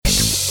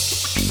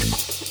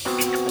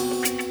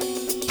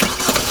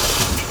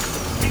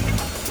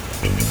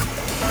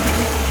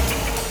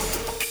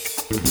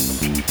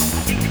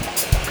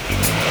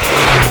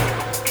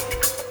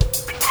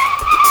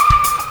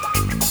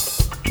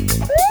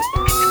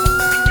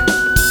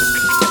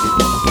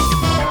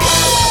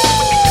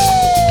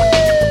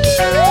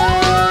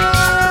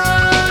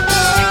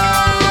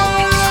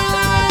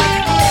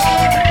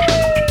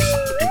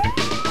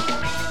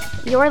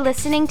You're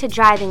listening to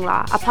Driving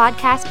Law, a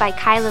podcast by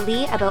Kyla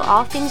Lee about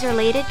all things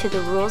related to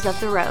the rules of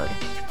the road.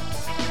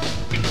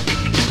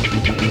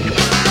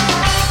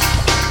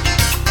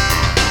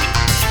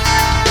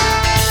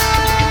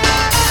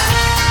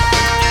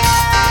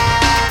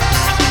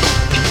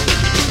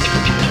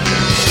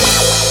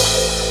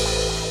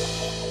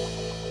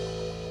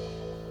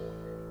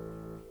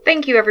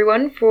 Thank you,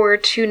 everyone, for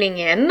tuning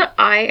in.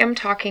 I am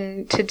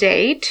talking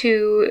today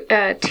to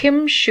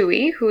Tim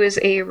Shuey, who is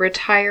a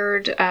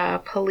retired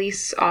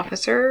police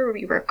officer.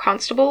 You were a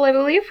constable, I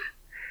believe?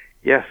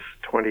 Yes,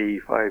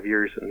 25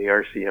 years in the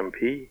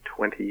RCMP,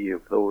 20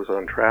 of those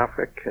on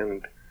traffic,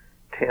 and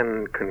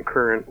 10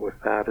 concurrent with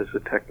that as a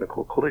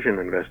technical collision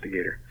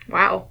investigator.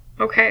 Wow.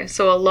 Okay,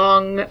 so a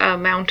long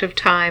amount of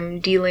time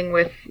dealing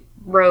with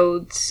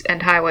roads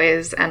and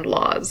highways and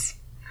laws.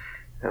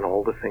 And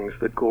all the things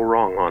that go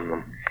wrong on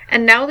them.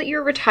 And now that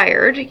you're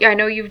retired, I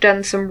know you've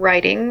done some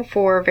writing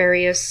for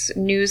various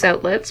news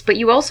outlets, but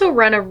you also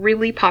run a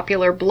really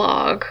popular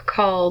blog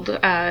called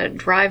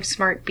Drive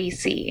Smart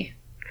BC.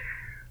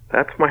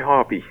 That's my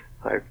hobby.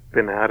 I've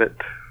been at it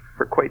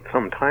for quite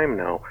some time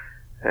now.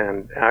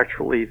 And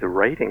actually, the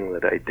writing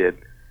that I did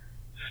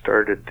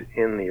started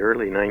in the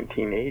early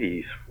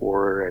 1980s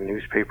for a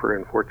newspaper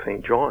in Fort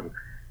St. John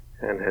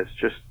and has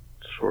just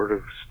sort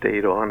of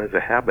stayed on as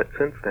a habit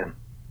since then.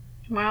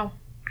 Wow.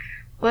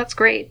 Well, that's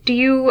great. Do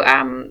you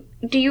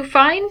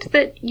find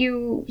that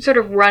you sort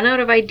of run out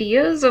of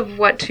ideas of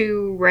what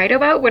to write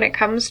about when it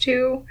comes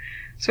to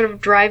sort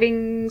of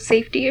driving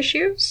safety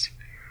issues?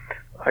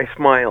 I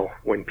smile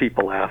when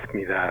people ask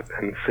me that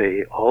and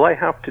say, all I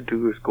have to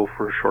do is go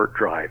for a short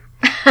drive.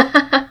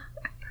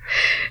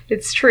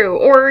 It's true.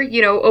 Or,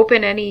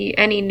 open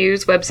any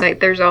news website.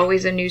 There's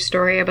always a news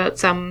story about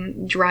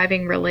some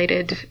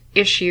driving-related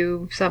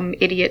issue, some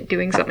idiot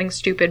doing something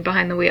stupid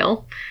behind the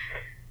wheel.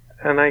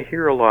 And I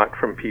hear a lot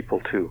from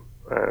people, too.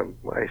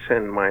 I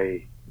send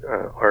my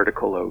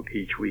article out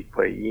each week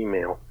by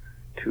email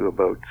to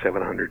about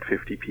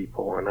 750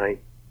 people, and I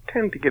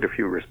tend to get a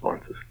few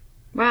responses.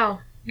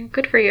 Wow.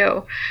 Good for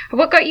you.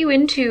 What got you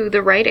into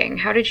the writing?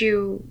 How did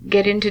you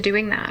get into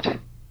doing that?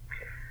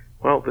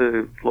 Well,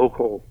 the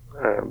local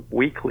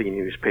weekly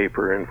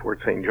newspaper in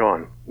Fort St.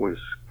 John was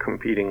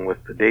competing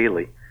with the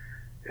Daily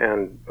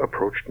and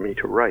approached me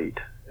to write,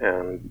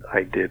 and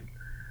I did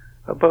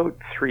about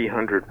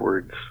 300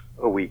 words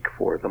a week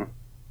for them.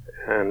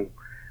 And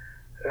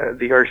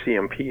the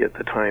RCMP at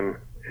the time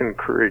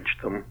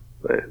encouraged them.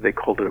 They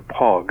called it a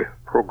POG,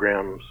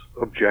 Programs,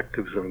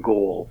 Objectives, and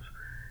Goals.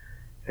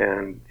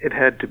 And it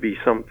had to be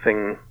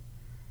something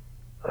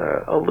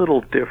a little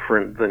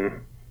different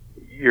than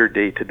your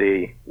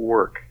day-to-day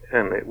work.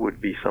 And it would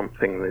be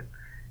something that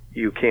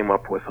you came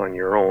up with on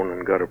your own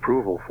and got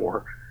approval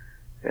for.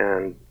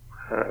 And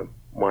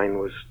mine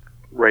was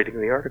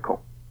writing the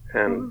article.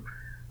 And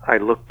I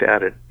looked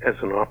at it as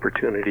an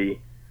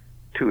opportunity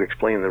to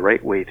explain the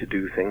right way to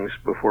do things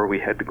before we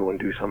had to go and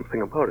do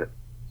something about it.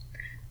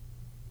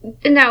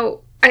 Now,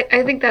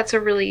 I think that's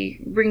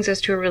brings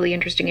us to a really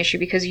interesting issue,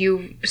 because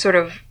you've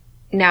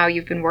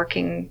been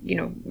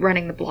working,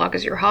 running the blog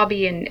as your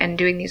hobby and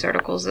doing these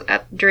articles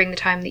during the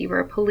time that you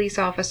were a police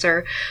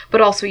officer, but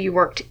also you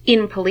worked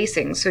in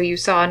policing, so you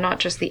saw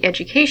not just the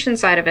education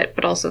side of it,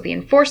 but also the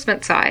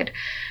enforcement side.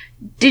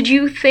 Did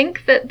you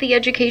think that the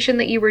education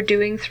that you were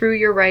doing through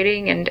your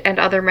writing and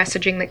other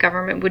messaging that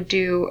government would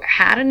do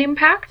had an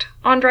impact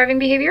on driving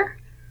behavior?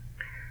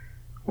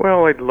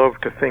 Well, I'd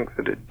love to think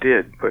that it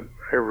did, but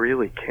I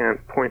really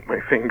can't point my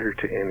finger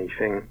to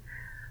anything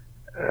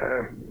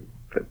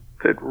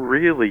that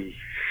really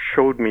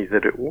showed me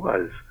that it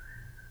was.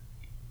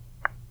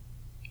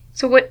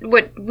 So what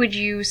would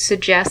you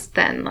suggest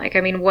then?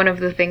 One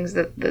of the things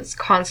that's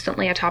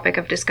constantly a topic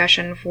of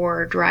discussion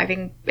for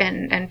driving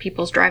and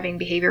people's driving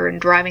behavior and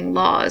driving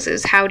laws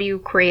is, how do you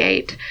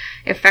create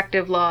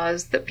effective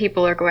laws that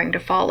people are going to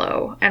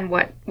follow, and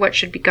what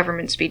should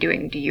governments be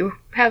doing? Do you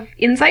have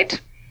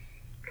insight?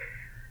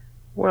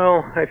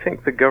 Well, I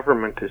think the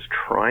government is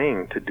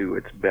trying to do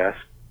its best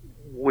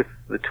with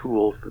the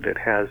tools that it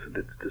has at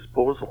its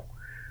disposal.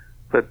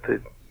 But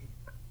the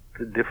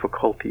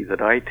difficulty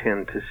that I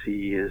tend to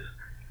see is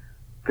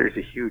there's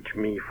a huge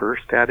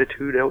me-first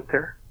attitude out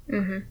there.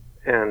 Mm-hmm.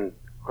 And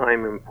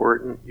I'm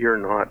important, you're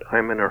not,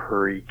 I'm in a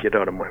hurry, get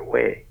out of my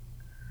way.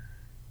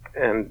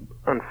 And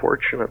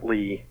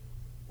unfortunately,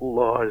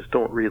 laws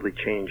don't really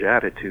change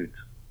attitudes.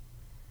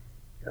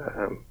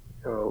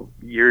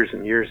 Years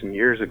and years and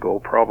years ago,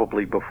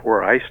 probably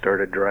before I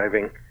started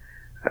driving,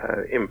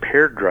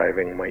 impaired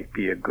driving might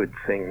be a good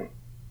thing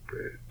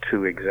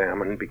to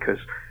examine, because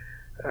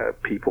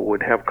people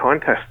would have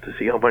contests to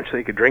see how much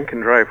they could drink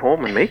and drive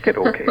home and make it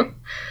okay.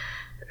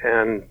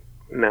 And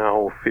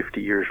now,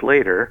 50 years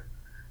later,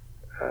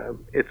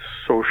 it's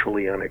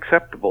socially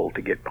unacceptable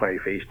to get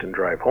pie-faced and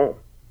drive home.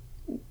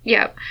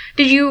 Yeah.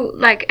 Did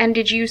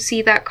you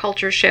see that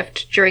culture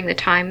shift during the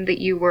time that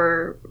you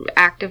were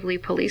actively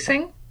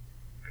policing?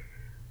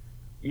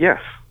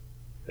 Yes.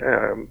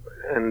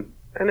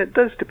 And it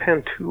does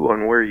depend, too,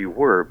 on where you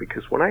were,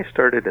 because when I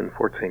started in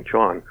Fort St.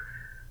 John,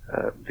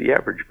 The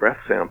average breath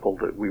sample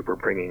that we were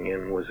bringing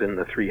in was in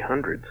the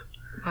 300s.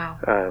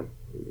 Wow.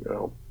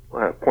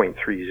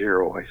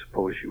 0.30, I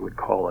suppose you would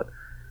call it.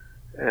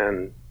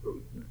 And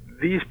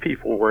these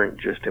people weren't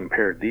just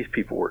impaired, these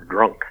people were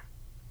drunk.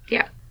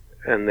 Yeah.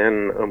 And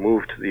then a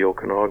move to the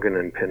Okanagan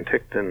and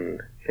Penticton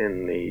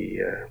in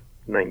the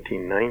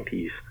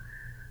 1990s,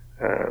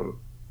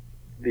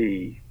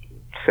 the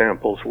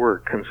samples were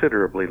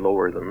considerably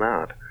lower than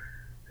that.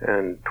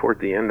 And toward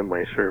the end of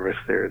my service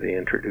there, they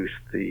introduced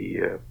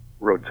the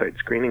roadside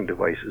screening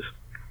devices.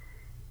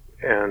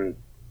 And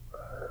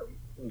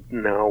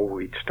now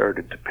we'd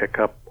started to pick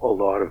up a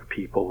lot of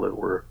people that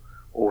were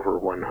over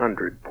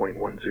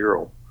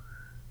 100.10,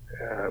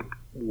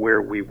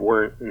 where we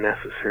weren't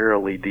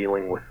necessarily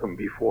dealing with them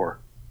before.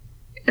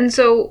 And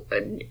so,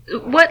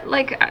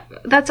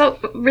 that's a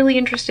really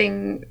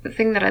interesting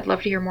thing that I'd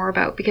love to hear more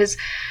about, because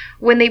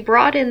when they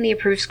brought in the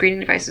approved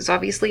screening devices,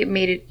 obviously it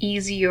made it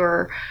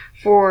easier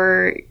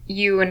for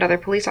you and other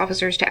police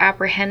officers to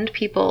apprehend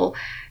people.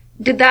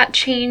 Did that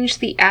change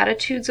the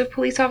attitudes of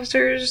police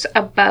officers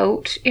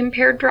about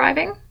impaired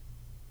driving?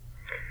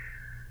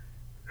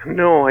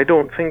 No, I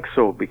don't think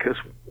so, because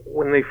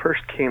when they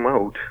first came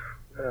out,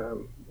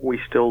 we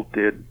still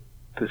did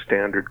the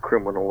standard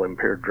criminal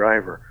impaired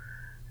driver.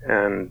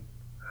 And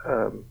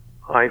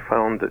I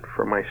found that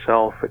for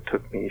myself, it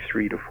took me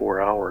 3 to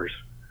 4 hours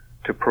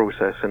to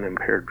process an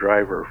impaired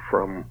driver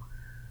from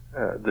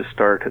the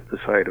start at the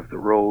side of the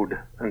road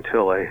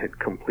until I had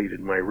completed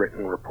my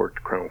written report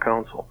to Crown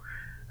Counsel.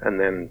 And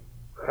then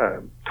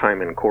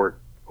time in court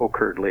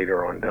occurred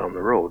later on down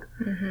the road.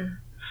 Mm-hmm.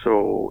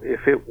 So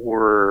if it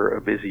were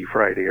a busy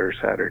Friday or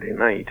Saturday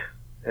night,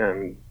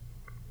 and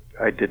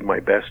I did my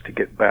best to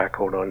get back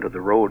out onto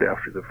the road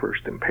after the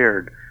first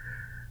impaired,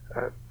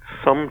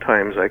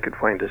 sometimes I could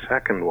find a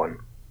second one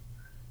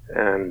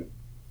and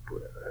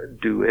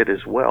do it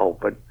as well.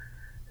 But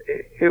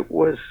it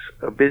was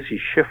a busy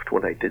shift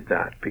when I did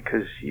that,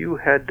 because you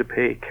had to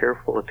pay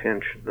careful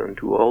attention and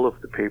do all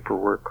of the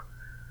paperwork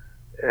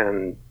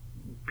and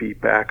be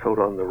back out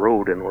on the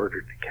road in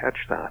order to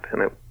catch that.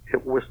 And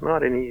it was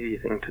not an easy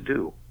thing to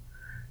do.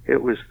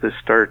 It was the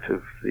start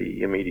of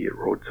the immediate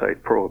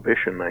roadside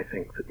prohibition, I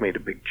think, that made a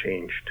big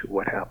change to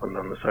what happened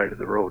on the side of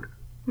the road.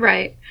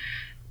 Right.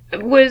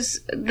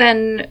 Was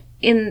then,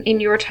 in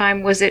your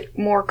time, was it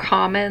more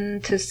common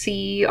to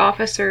see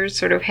officers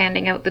sort of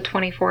handing out the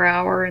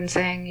 24-hour and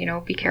saying,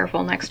 be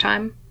careful next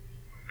time?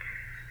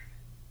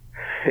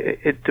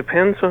 It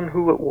depends on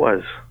who it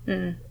was.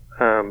 Mm.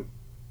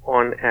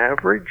 On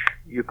average,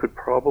 you could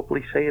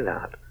probably say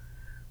that.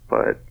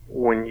 But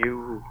when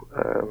you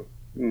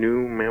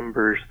knew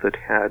members that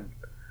had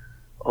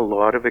a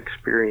lot of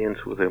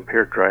experience with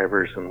impaired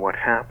drivers and what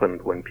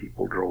happened when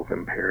people drove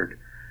impaired,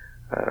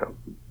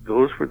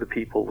 those were the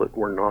people that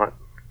were not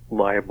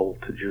liable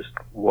to just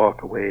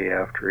walk away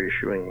after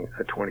issuing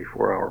a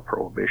 24-hour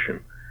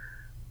prohibition,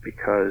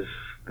 because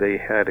they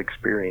had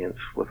experience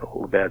with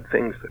all the bad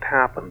things that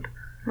happened.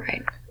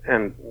 Right.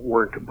 And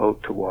weren't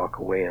about to walk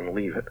away and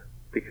leave it,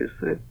 because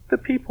the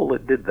people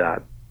that did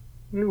that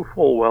knew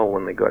full well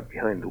when they got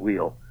behind the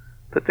wheel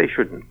that they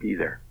shouldn't be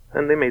there,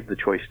 and they made the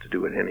choice to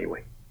do it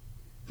anyway.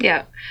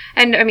 Yeah.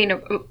 And I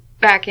mean,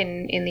 back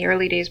in the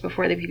early days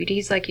before the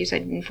PPTs, like you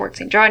said, in Fort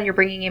St. John, you're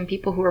bringing in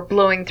people who are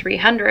blowing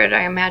 300.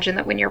 I imagine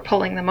that when you're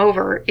pulling them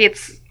over,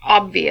 it's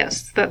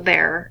obvious that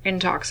they're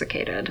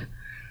intoxicated.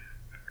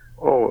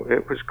 Oh,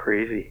 it was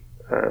crazy.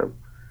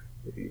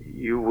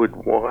 You would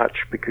watch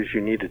because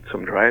you needed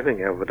some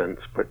driving evidence,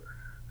 but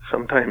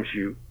sometimes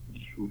you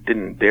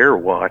didn't dare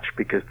watch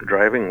because the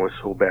driving was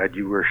so bad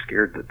you were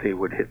scared that they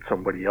would hit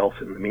somebody else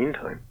in the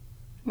meantime.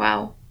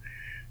 Wow.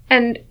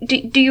 And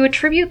do you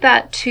attribute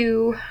that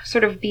to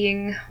sort of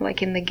being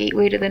like in the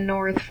gateway to the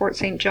north, Fort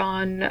St.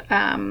 John,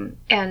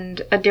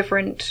 and a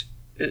different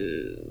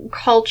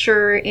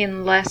culture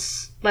in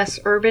less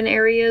urban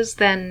areas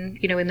than,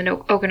 in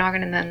the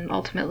Okanagan and then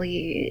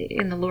ultimately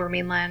in the Lower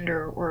Mainland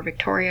or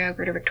Victoria,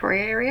 Greater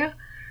Victoria area?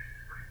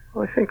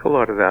 Well, I think a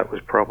lot of that was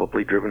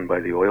probably driven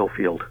by the oil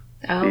field.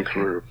 Oh, okay. These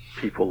were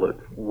people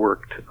that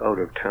worked out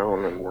of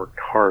town and worked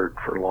hard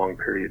for long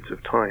periods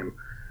of time,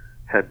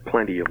 had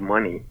plenty of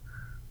money,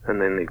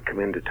 and then they'd come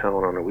into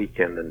town on a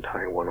weekend and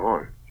tie one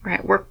on.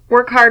 Right.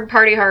 Work hard,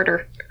 party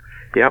harder.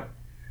 Yep.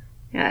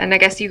 Yeah, and I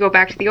guess you go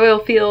back to the oil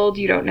field,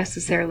 you don't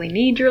necessarily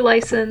need your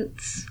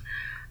license.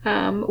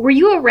 Were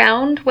you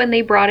around when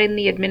they brought in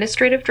the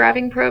administrative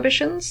driving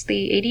prohibitions,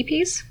 the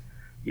ADPs?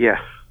 Yes.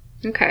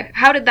 Okay.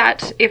 How did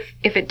that, if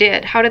it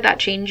did, how did that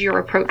change your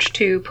approach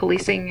to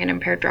policing and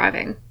impaired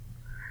driving?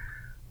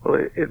 Well,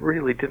 it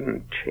really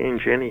didn't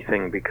change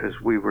anything because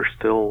we were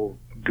still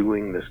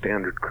doing the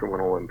standard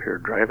criminal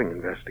impaired driving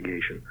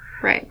investigation.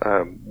 Right.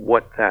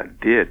 What that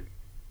did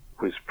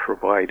was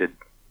provided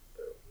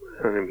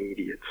an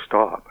immediate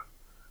stop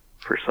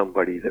for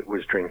somebody that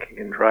was drinking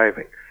and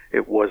driving.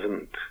 It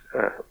wasn't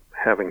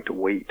having to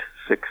wait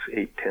 6,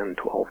 8, 10,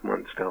 12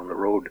 months down the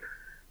road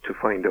to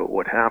find out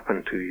what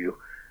happened to you.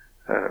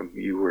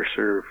 You were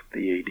served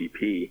the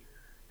ADP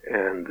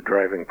and the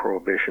driving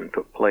prohibition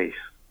took place.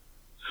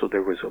 So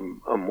there was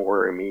a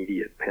more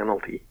immediate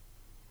penalty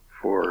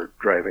for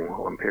driving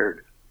while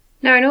impaired.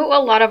 Now, I know a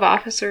lot of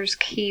officers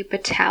keep a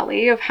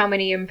tally of how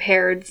many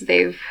impaireds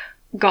they've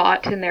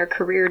got in their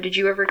career. Did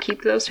you ever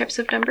keep those types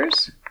of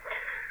numbers?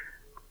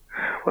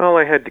 Well,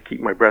 I had to keep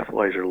my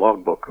breathalyzer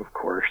logbook, of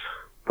course,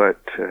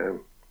 but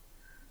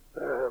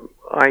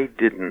I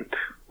didn't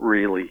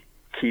really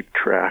keep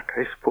track.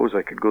 I suppose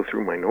I could go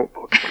through my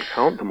notebooks and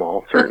count them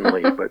all,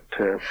 certainly, but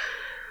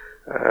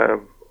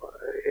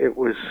it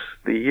was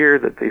the year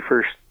that they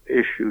first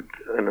issued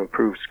an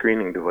approved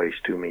screening device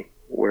to me,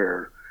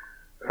 where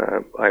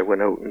I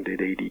went out and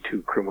did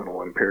 82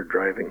 criminal impaired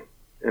driving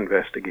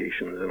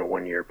investigations in a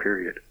 1-year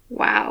period.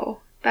 Wow.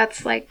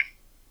 That's like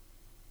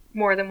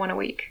more than one a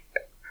week.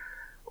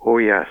 Oh,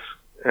 yes.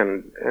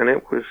 And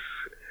it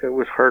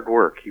was hard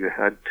work. You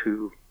had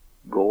to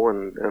go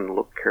and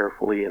look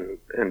carefully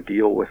and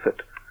deal with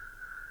it.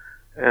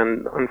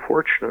 And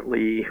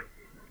unfortunately,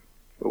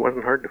 it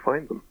wasn't hard to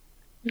find them.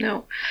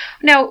 No.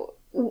 Now,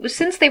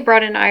 since they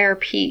brought in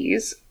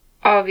IRPs,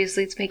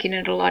 obviously it's making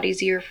it a lot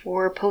easier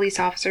for police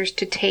officers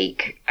to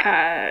take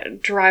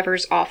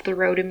drivers off the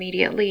road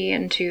immediately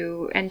and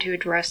to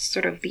address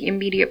sort of the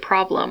immediate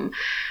problem.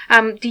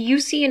 Do you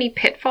see any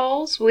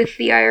pitfalls with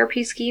the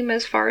IRP scheme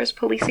as far as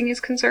policing is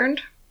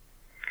concerned?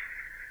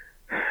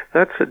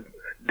 That's a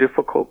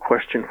difficult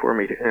question for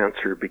me to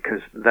answer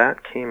because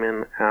that came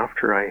in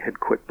after I had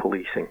quit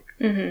policing.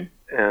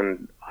 Mm-hmm.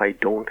 And I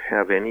don't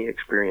have any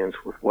experience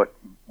with what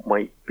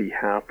might be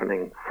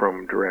happening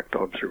from direct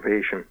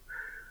observation.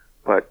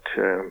 But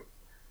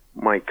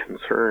my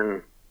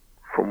concern,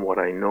 from what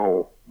I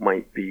know,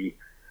 might be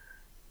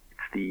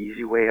it's the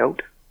easy way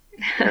out,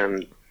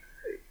 and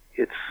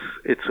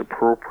it's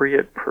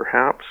appropriate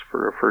perhaps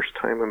for a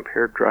first-time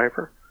impaired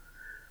driver,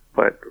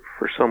 but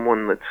for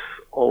someone that's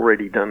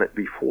already done it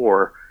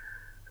before,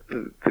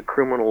 the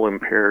criminal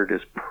impaired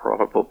is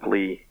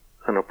probably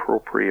an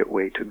appropriate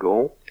way to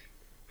go,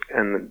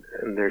 and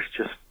there's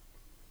just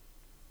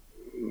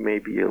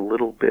maybe a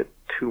little bit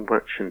too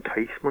much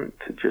enticement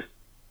to just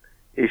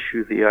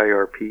issue the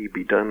IRP,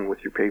 be done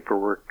with your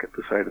paperwork at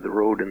the side of the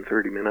road in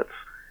 30 minutes,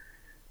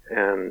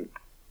 and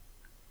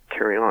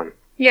carry on.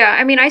 Yeah,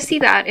 I mean, I see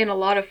that in a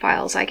lot of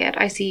files I get.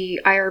 I see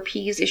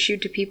IRPs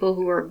issued to people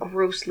who are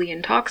grossly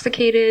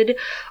intoxicated,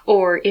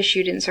 or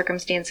issued in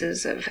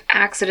circumstances of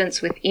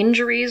accidents with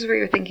injuries where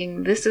you're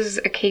thinking, this is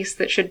a case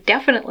that should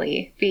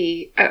definitely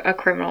be a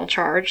criminal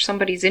charge.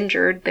 Somebody's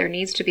injured. There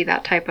needs to be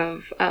that type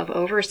of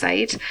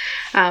oversight,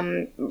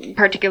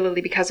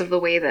 particularly because of the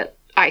way that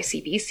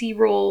ICBC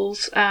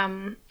rolls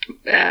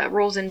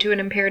into an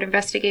impaired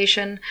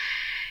investigation.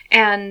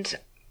 And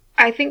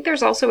I think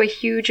there's also a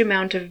huge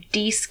amount of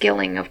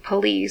de-skilling of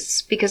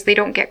police because they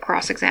don't get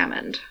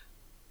cross-examined.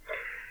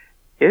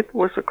 It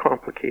was a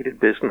complicated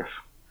business,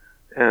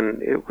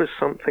 and it was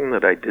something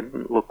that I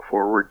didn't look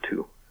forward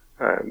to,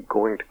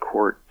 going to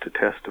court to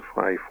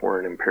testify for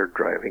an impaired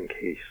driving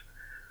case,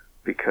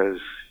 because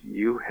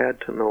you had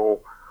to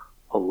know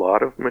a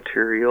lot of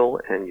material,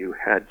 and you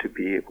had to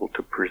be able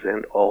to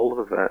present all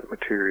of that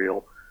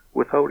material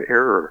without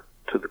error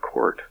to the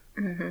court,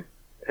 mm-hmm.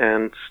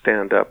 and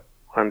stand up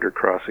under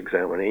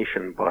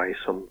cross-examination by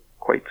some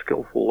quite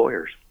skillful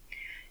lawyers.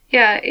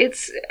 Yeah,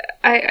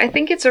 I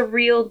think it's a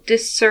real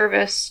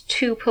disservice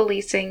to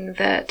policing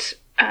that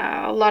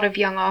a lot of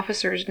young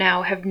officers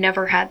now have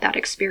never had that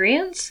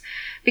experience.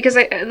 Because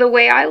the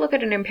way I look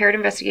at an impaired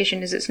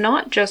investigation is it's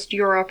not just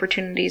your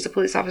opportunity as a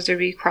police officer to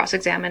be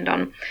cross-examined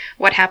on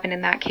what happened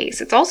in that case.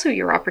 It's also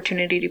your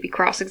opportunity to be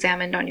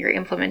cross-examined on your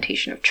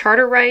implementation of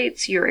charter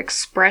rights, your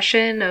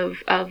expression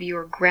of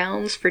your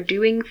grounds for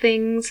doing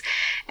things.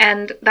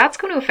 And that's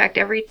going to affect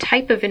every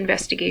type of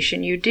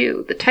investigation you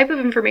do. The type of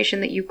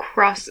information that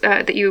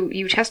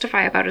you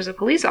testify about as a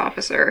police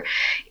officer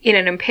in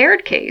an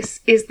impaired case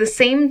is the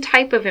same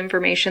type of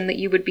information that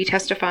you would be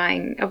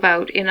testifying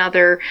about in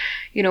other,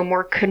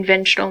 more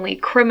conventionally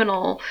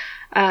criminal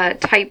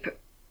type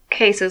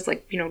cases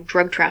like,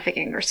 drug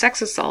trafficking or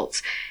sex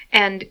assaults.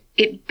 And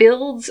it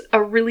builds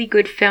a really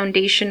good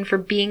foundation for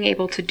being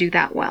able to do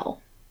that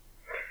well.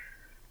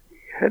 You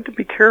had to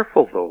be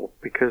careful, though,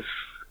 because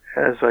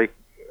as I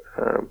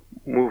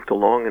moved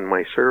along in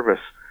my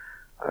service,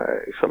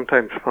 I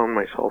sometimes found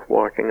myself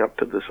walking up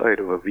to the side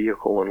of a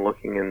vehicle and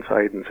looking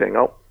inside and saying,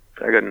 oh,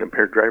 I got an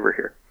impaired driver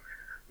here.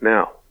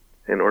 Now,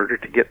 in order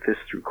to get this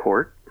through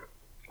court,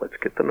 let's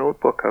get the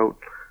notebook out.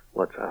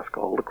 Let's ask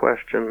all the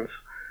questions.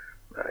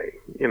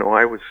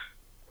 I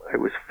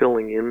was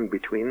filling in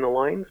between the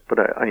lines, but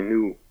I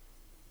knew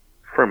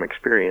from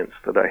experience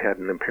that I had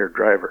an impaired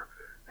driver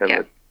and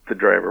that the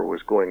driver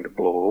was going to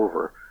blow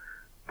over.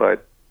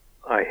 But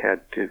I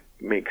had to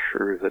make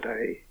sure that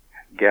I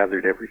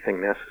gathered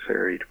everything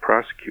necessary to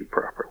prosecute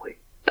properly.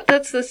 But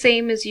that's the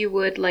same as you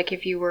would like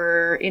if you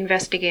were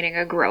investigating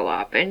a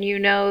grow-up and you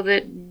know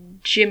that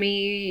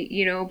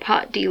Jimmy,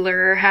 pot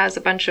dealer has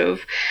a bunch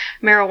of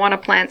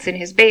marijuana plants in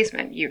his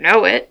basement. You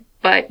know it,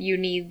 but you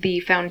need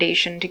the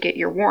foundation to get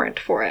your warrant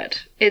for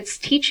it. It's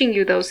teaching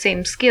you those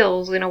same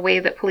skills in a way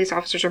that police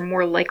officers are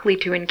more likely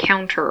to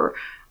encounter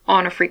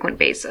on a frequent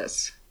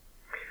basis.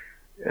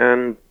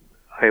 And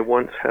I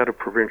once had a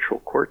provincial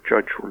court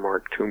judge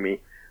remark to me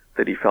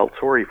that he felt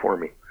sorry for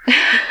me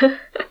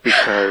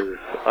because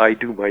I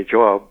do my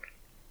job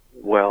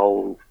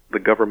while the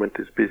government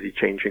is busy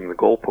changing the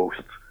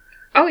goalposts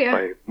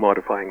by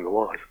modifying the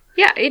laws.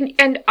 Yeah,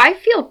 and I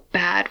feel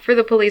bad for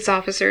the police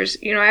officers.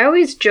 You know, I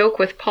always joke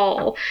with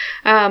Paul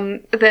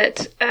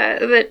that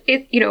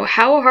it, you know,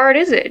 how hard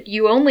is it?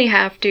 You only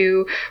have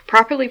to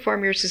properly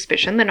form your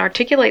suspicion, then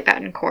articulate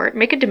that in court,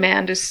 make a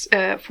demand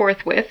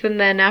forthwith, and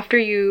then after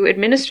you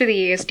administer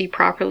the ASD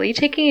properly,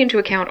 taking into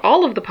account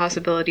all of the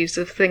possibilities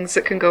of things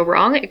that can go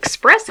wrong,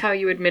 express how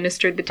you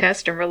administered the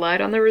test and relied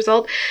on the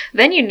result,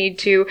 then you need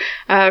to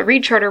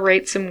read charter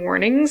rights some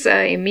warnings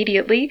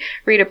immediately,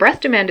 read a breath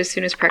demand as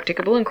soon as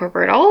practicable,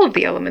 incorporate all of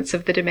the elements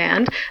of the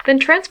demand, then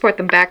transport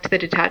them back to the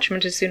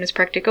detachment as soon as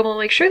practicable,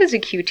 make sure there's a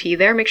QT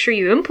there, make sure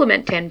you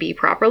implement 10B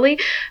properly,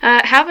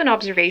 have an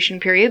observation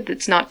period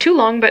that's not too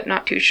long but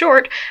not too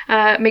short,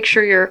 make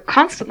sure you're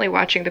constantly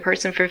watching the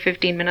person for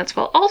 15 minutes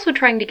while also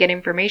trying to get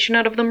information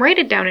out of them, write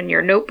it down in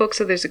your notebook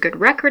so there's a good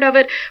record of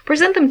it,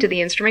 present them to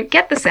the instrument,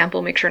 get the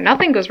sample, make sure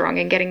nothing goes wrong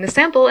in getting the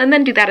sample, and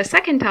then do that a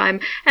second time,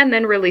 and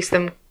then release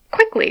them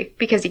quickly,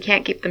 because you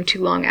can't keep them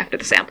too long after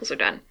the samples are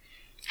done.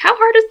 How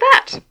hard is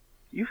that?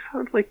 You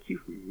sound like you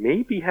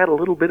maybe had a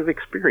little bit of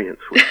experience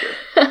with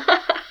this.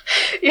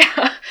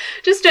 Yeah,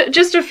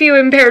 just a few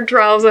impaired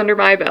trials under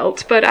my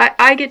belt, but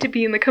I get to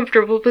be in the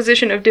comfortable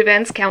position of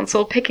defense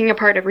counsel picking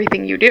apart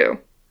everything you do.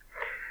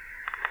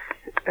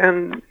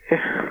 And,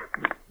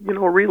 you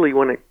know, really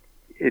when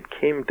it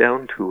came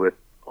down to it,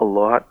 a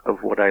lot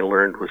of what I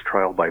learned was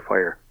trial by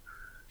fire.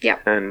 Yeah.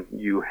 And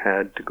you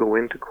had to go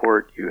into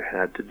court, you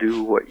had to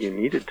do what you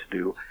needed to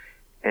do,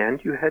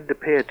 and you had to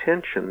pay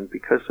attention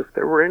because if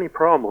there were any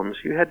problems,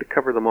 you had to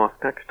cover them off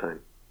next time.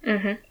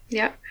 Mm-hmm.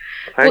 Yeah.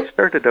 I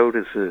started out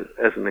as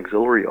an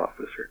auxiliary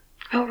officer.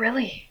 Oh,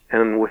 really?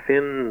 And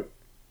within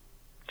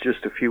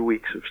just a few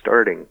weeks of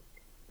starting,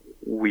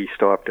 we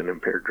stopped an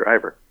impaired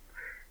driver.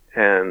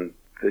 And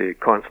the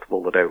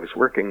constable that I was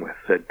working with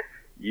said,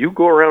 "You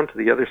go around to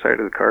the other side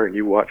of the car and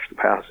you watch the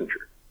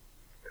passenger."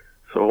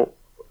 So,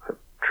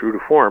 true to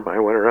form, I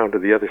went around to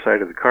the other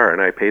side of the car and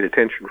I paid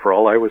attention for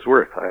all I was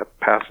worth. A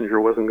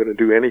passenger wasn't going to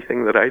do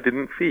anything that I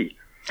didn't see.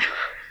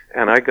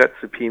 And I got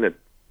subpoenaed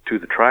to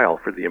the trial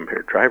for the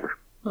impaired driver.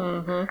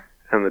 Mm-hmm.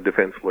 And the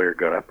defense lawyer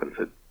got up and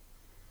said,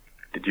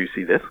 "Did you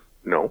see this?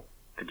 No.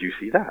 Did you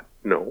see that?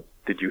 No.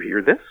 Did you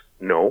hear this?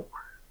 No."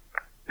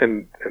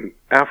 And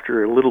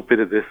after a little bit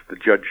of this, the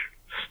judge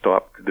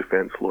stopped the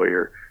defense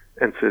lawyer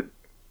and said,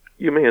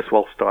 "You may as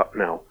well stop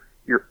now.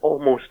 You're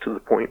almost to the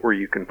point where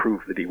you can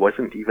prove that he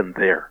wasn't even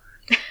there."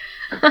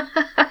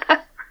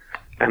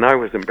 And I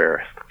was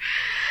embarrassed.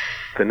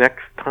 The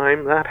next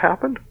time that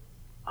happened,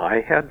 I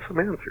had some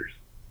answers.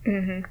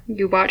 Mm-hmm.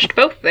 You watched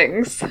both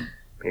things.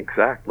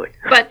 Exactly.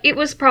 But it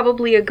was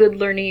probably a good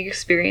learning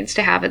experience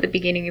to have at the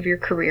beginning of your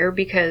career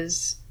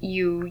because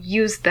you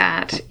used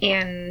that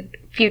in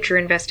future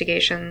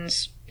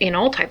investigations, in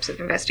all types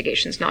of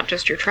investigations, not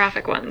just your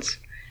traffic ones.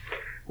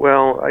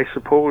 Well, I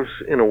suppose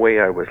in a way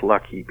I was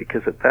lucky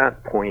because at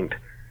that point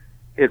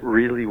it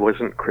really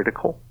wasn't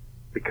critical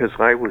because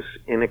I was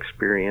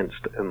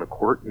inexperienced and the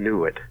court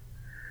knew it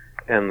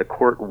and the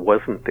court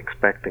wasn't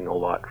expecting a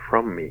lot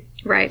from me.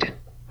 Right.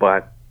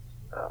 But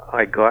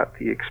I got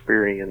the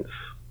experience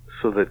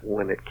so that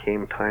when it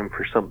came time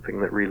for something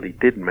that really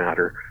did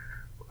matter,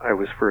 I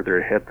was further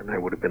ahead than I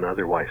would have been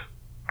otherwise.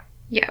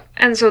 Yeah,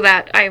 and so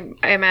that, I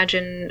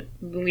imagine,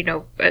 you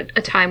know,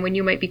 a time when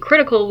you might be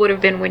critical would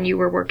have been when you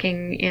were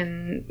working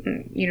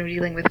in, you know,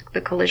 dealing with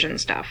the collision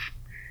stuff.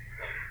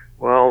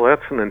 Well,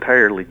 that's an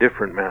entirely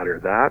different matter.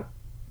 That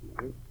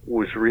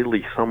was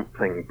really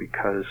something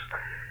because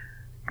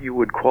you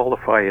would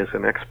qualify as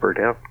an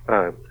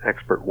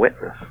expert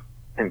witness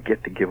and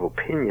get to give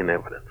opinion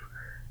evidence.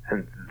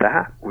 And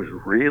that was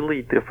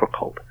really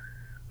difficult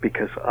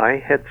because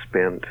I had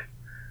spent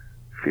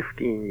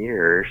 15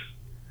 years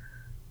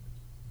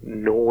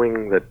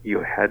knowing that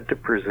you had to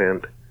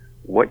present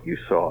what you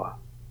saw,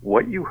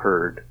 what you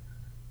heard,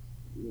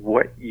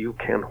 what you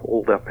can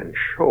hold up and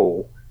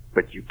show,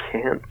 but you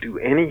can't do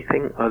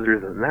anything other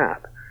than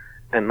that.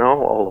 And now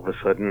all of a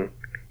sudden,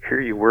 here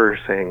you were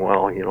saying,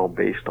 well, you know,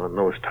 based on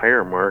those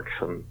tire marks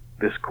and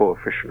this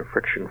coefficient of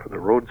friction for the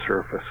road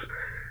surface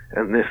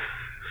and this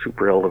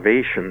super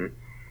elevation,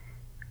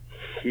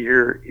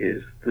 here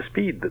is the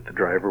speed that the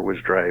driver was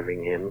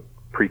driving in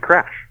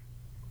pre-crash.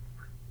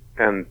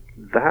 And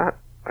that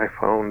I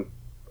found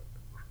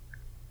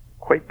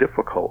quite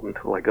difficult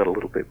until I got a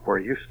little bit more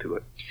used to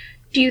it.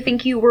 Do you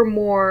think you were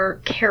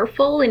more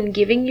careful in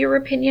giving your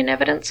opinion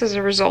evidence as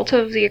a result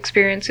of the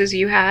experiences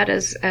you had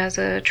as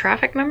a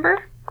traffic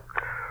member?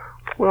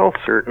 Well,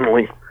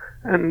 certainly.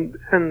 And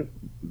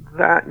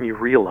that, and you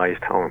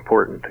realized how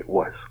important it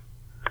was.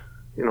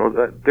 You know,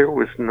 that there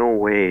was no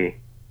way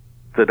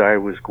that I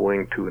was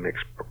going to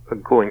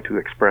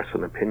express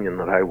an opinion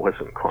that I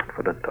wasn't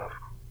confident of.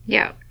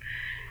 Yeah.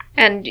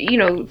 And,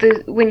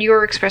 when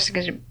you're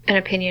expressing an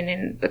opinion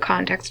in the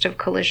context of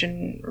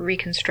collision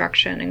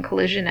reconstruction and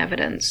collision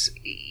evidence,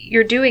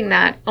 you're doing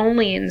that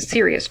only in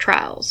serious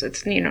trials.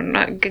 It's,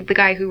 not the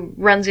guy who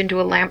runs into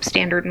a lamp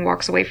standard and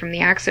walks away from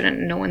the accident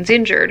and no one's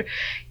injured.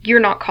 You're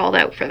not called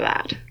out for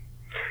that.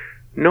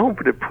 No,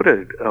 but it put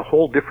a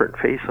whole different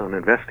face on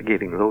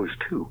investigating those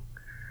too.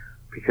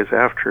 Because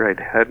after I'd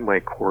had my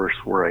course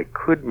where I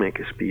could make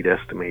a speed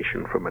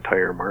estimation from a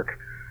tire mark,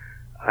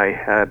 I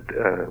had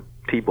a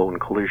T-bone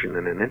collision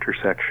in an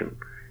intersection,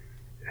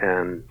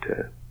 and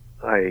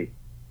I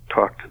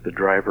talked to the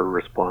driver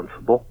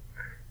responsible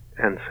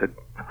and said,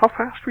 "How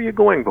fast were you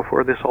going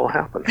before this all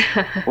happened?"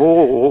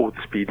 Oh,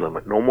 the speed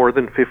limit, no more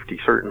than 50,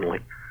 certainly.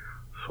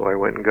 So I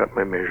went and got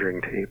my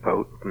measuring tape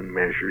out and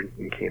measured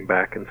and came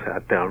back and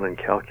sat down and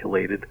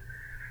calculated.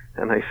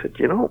 And I said,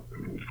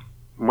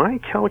 my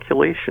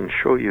calculations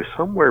show you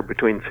somewhere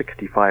between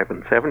 65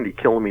 and 70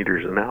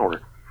 kilometers an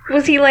hour.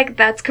 Was he like,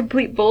 "That's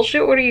complete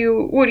bullshit? What are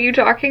you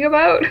talking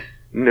about?"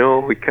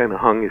 No, he kind of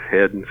hung his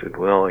head and said,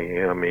 "Well,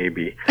 yeah,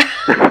 maybe."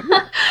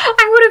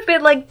 I would have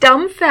been like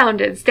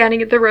dumbfounded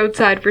standing at the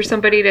roadside for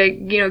somebody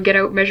to, get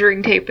out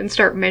measuring tape and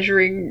start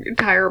measuring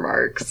tire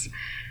marks.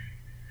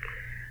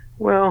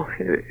 Well,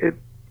 it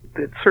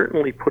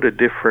certainly put a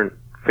different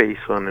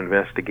face on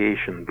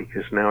investigation,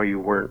 because now you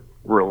weren't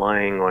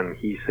relying on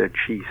he said,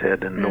 she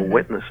said, and no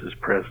witnesses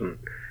present.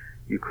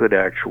 You could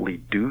actually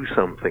do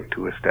something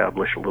to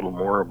establish a little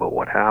more about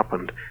what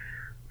happened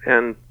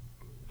and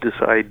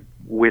decide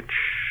which,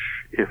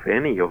 if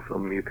any of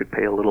them, you could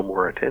pay a little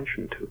more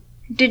attention to.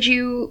 Did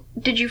you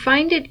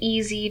find it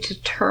easy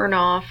to turn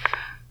off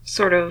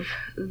sort of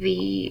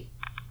the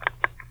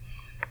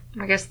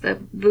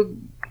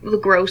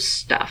gross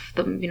stuff,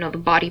 the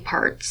body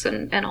parts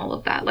and all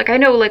of that? Like, I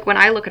know, like, when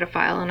I look at a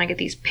file and I get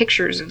these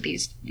pictures of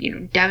these,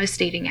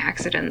 devastating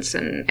accidents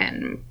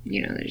and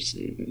there's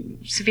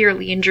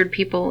severely injured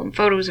people and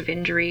photos of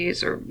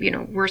injuries, or,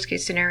 worst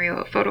case scenario,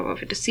 a photo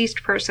of a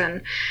deceased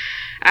person,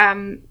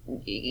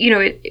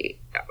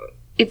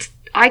 it's,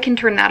 I can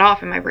turn that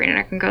off in my brain and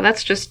I can go,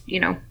 that's just,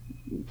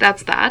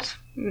 that's that.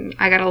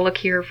 I gotta look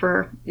here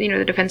for,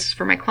 the defenses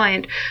for my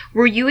client.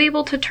 Were you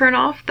able to turn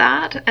off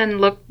that and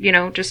look,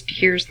 just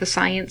here's the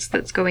science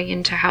that's going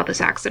into how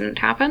this accident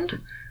happened?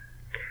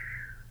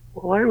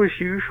 Well, I was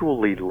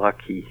usually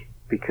lucky,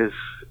 because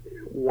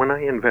when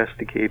I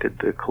investigated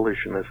the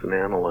collision as an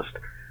analyst,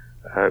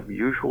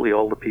 usually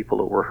all the people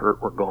that were hurt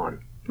were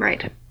gone.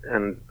 Right.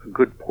 And a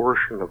good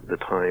portion of the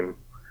time,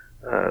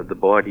 the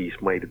bodies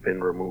might have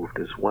been removed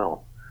as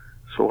well.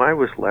 So I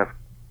was left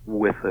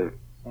with a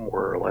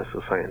more or less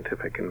a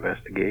scientific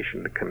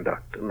investigation to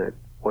conduct, and it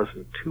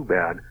wasn't too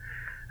bad.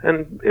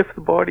 And if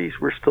the bodies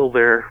were still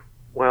there,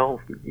 well,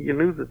 you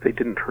knew that they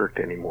didn't hurt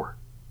anymore.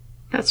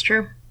 That's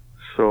true.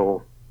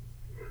 So,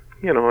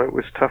 it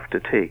was tough to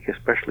take,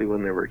 especially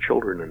when there were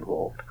children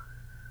involved.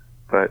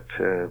 But,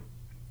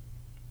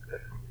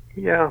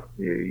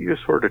 you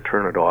sort of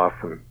turn it off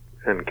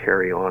and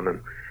carry on,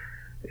 and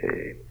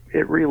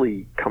it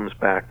really comes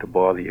back to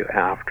bother you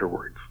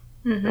afterwards.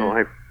 Mm-hmm.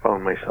 I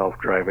found myself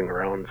driving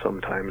around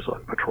sometimes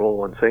on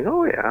patrol and saying,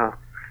 "Oh yeah,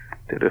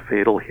 did a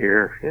fatal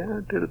here, yeah,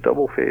 did a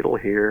double fatal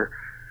here."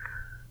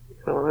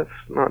 That's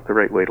not the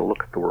right way to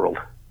look at the world.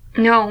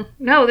 No,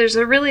 there's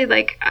a really,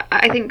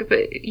 I think,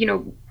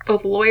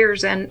 both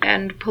lawyers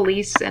and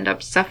police end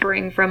up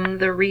suffering from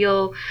the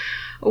real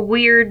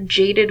weird,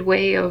 jaded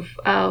way of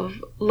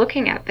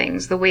looking at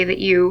things, the way that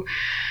you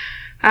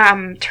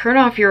turn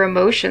off your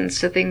emotions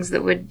to things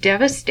that would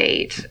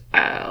devastate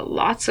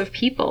lots of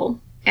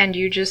people. And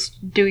you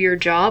just do your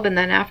job, and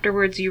then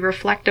afterwards you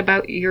reflect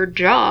about your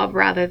job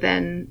rather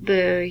than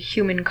the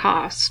human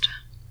cost.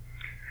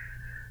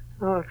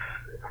 Well,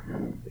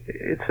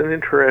 it's an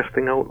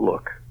interesting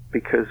outlook,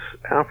 because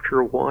after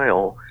a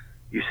while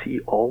you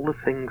see all the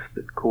things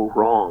that go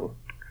wrong,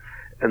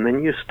 and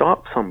then you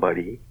stop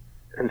somebody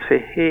and say,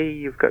 "Hey,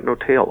 you've got no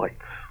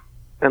taillights."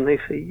 And they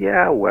say,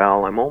 "Yeah,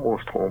 well, I'm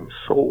almost home,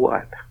 so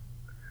what?"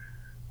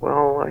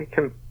 Well, I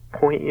can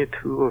point you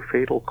to a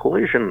fatal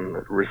collision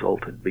that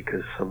resulted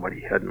because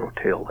somebody had no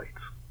taillights.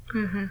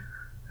 Mm-hmm.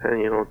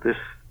 And,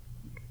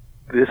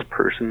 this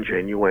person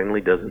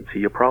genuinely doesn't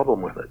see a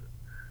problem with it.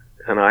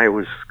 And I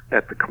was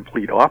at the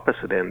complete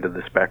opposite end of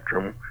the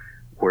spectrum,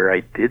 where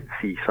I did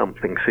see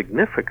something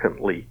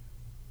significantly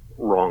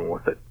wrong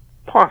with it,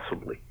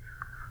 possibly.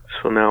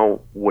 So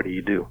now, what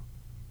do?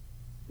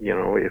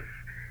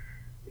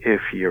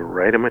 If you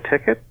write them a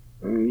ticket,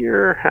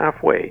 you're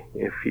halfway.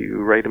 If you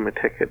write them a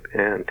ticket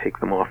and take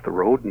them off the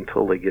road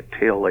until they get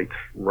taillights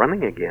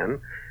running again,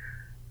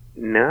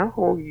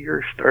 now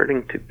you're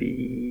starting to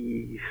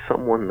be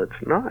someone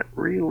that's not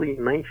really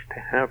nice to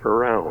have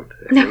around.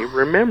 No. They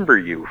remember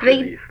you for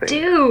these things.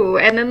 They do,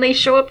 and then they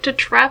show up to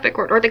traffic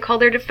court, or they call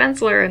their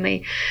defense lawyer, and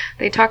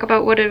they talk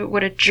about what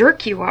a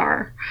jerk you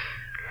are.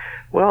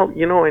 Well,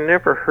 I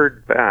never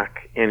heard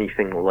back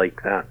anything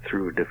like that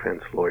through a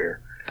defense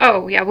lawyer.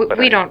 Oh yeah,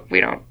 we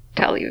don't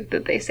tell you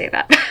that they say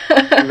that.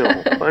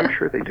 No, I'm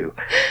sure they do.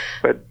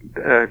 But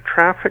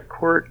traffic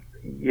court,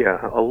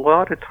 Yeah, a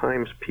lot of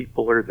times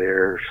people are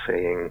there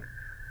saying,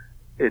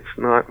 it's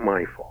not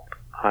my fault.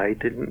 I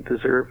didn't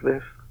deserve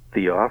this.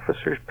 The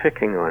officer's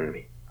picking on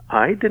me.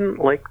 I didn't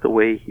like the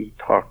way he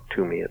talked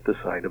to me at the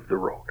side of the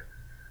road.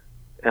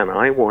 And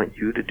I want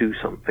you to do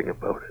something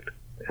about it.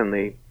 And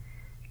they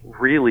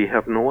really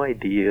have no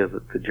idea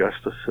that the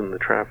justice in the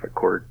traffic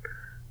court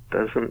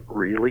doesn't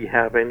really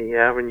have any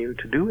avenue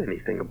to do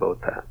anything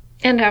about that.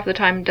 And half the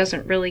time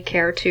doesn't really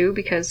care too,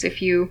 because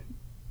if you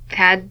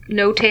had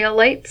no tail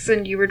lights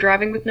and you were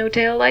driving with no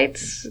tail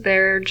lights,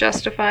 they're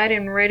justified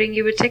in writing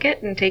you a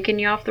ticket and taking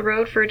you off the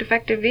road for a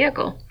defective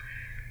vehicle.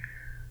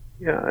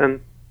 Yeah,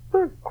 and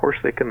of course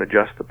they can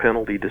adjust the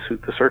penalty to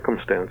suit the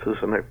circumstances,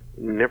 and I've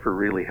never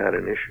really had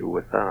an issue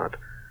with that.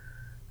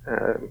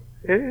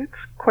 It's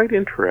quite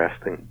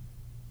interesting.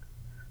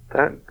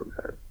 That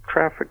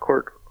traffic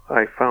court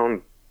I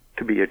found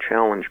to be a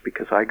challenge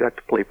because I got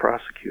to play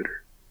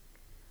prosecutor.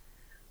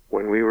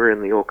 When we were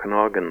in the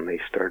Okanagan, they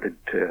started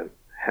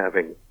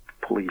having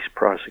police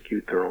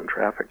prosecute their own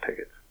traffic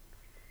tickets.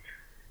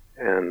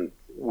 And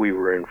we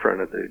were in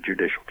front of the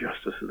Judicial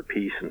Justice of the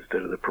Peace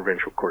instead of the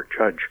provincial court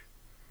judge.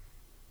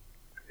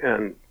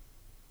 And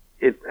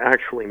it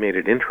actually made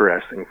it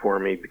interesting for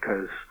me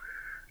because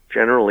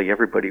generally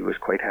everybody was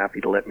quite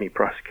happy to let me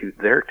prosecute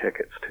their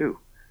tickets too.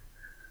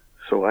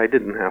 So I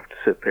didn't have to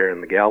sit there in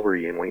the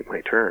gallery and wait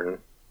my turn.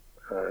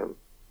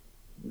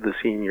 The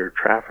senior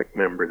traffic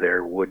member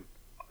there would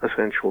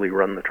essentially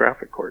run the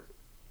traffic court.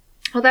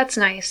 Well, that's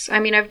nice. I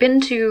mean, I've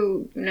been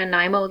to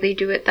Nanaimo, they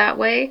do it that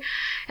way,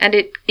 and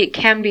it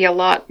can be a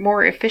lot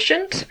more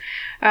efficient.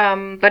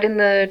 But in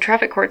the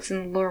traffic courts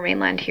in the Lower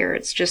Mainland here,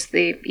 it's just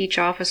each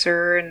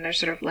officer, and they're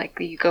sort of like,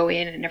 you go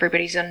in and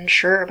everybody's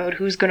unsure about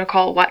who's going to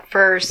call what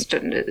first,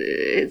 and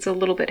it's a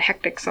little bit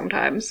hectic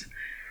sometimes.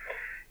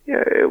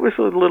 Yeah, it was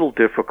a little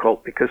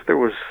difficult because there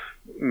was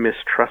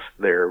mistrust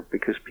there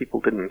because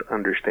people didn't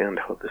understand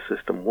how the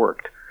system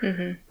worked.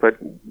 Mm-hmm. But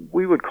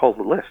we would call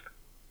the list.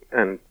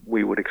 And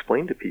we would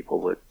explain to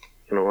people that,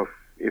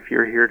 if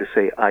you're here to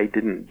say, I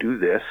didn't do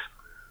this,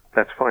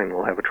 that's fine,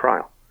 we'll have a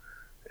trial.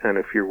 And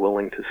if you're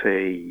willing to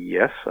say,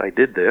 yes, I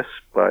did this,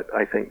 but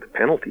I think the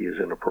penalty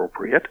is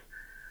inappropriate,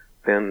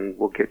 then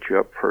we'll get you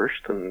up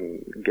first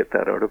and get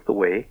that out of the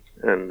way,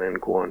 and then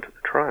go on to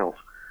the trials.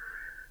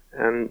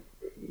 And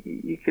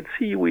you could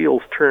see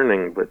wheels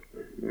turning, but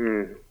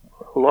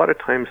a lot of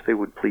times they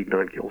would plead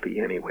not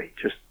guilty anyway,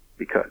 just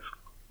because.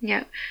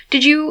 Yeah.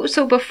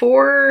 So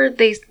before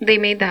they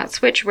made that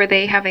switch, were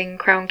they having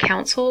Crown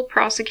Counsel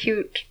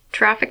prosecute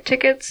traffic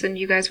tickets and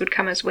you guys would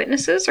come as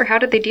witnesses, or how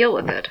did they deal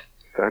with it?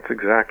 That's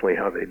exactly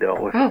how they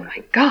dealt with it. Oh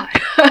my God.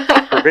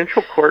 The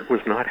provincial court was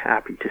not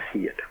happy to see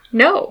it.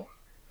 No.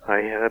 I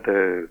had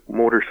a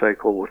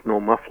motorcycle with no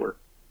muffler,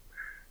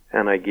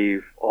 and I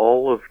gave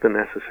all of the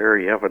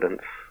necessary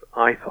evidence,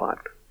 I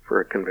thought, for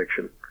a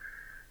conviction,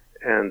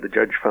 and the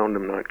judge found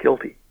him not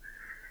guilty.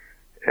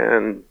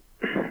 And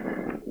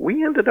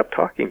we ended up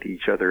talking to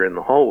each other in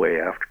the hallway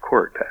after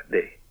court that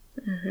day.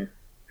 Mm-hmm.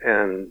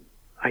 And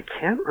I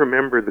can't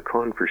remember the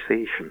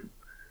conversation,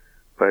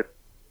 but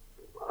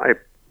I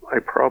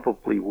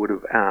probably would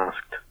have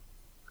asked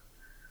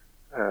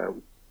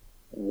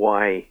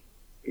why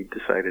he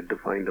decided to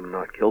find him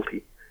not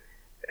guilty.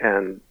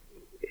 And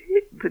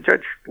the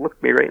judge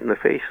looked me right in the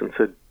face and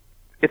said,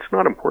 it's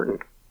not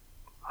important.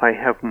 I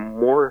have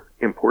more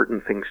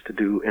important things to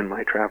do in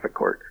my traffic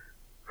court,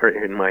 or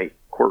in my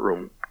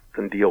courtroom,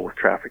 than deal with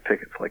traffic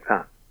tickets like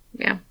that.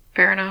 Yeah,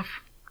 fair enough.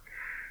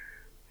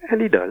 And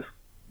he does.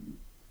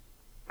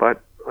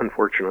 But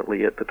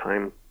unfortunately, at the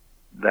time,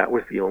 that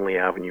was the only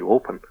avenue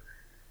open.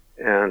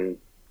 And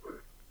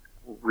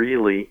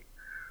really,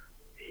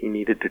 he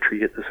needed to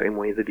treat it the same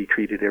way that he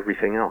treated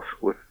everything else,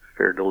 with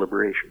fair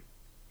deliberation.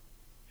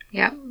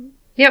 Yeah.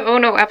 Yeah, oh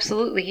no,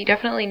 absolutely. He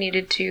definitely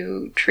needed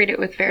to treat it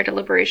with fair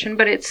deliberation,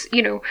 but it's,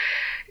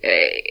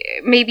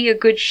 maybe a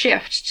good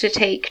shift to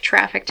take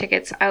traffic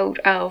tickets out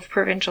of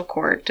provincial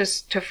court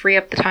just to free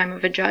up the time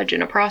of a judge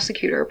and a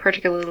prosecutor,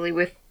 particularly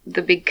with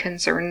the big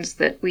concerns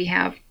that we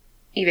have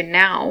even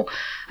now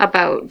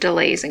about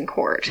delays in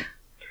court.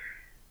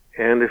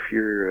 And if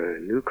you're a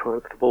new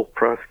constable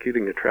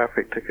prosecuting a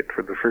traffic ticket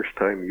for the first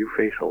time, you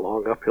face a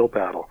long uphill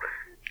battle.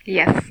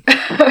 Yes.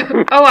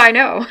 Oh, I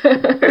know.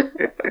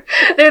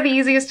 They're the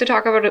easiest to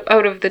talk about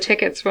out of the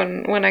tickets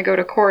when I go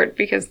to court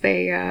because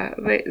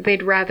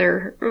they'd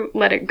rather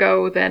let it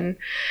go than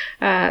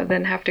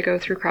have to go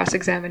through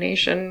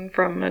cross-examination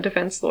from a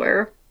defense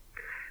lawyer.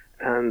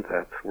 And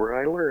that's where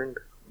I learned.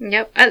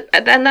 Yep,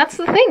 and that's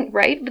the thing,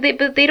 right?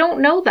 But they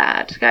don't know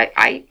that.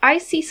 I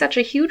see such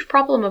a huge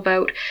problem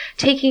about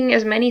taking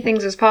as many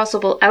things as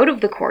possible out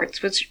of the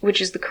courts,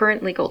 which is the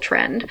current legal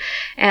trend,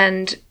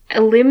 and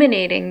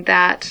eliminating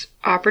that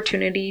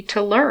opportunity to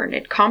learn.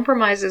 It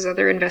compromises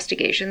other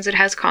investigations. It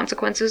has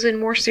consequences in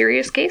more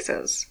serious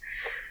cases.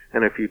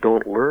 And if you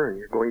don't learn,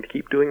 you're going to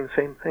keep doing the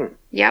same thing.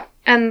 Yep.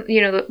 And,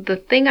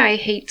 the thing I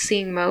hate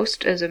seeing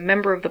most as a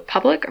member of the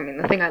public, I mean,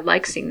 the thing I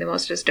like seeing the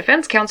most as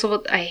defense counsel,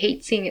 but I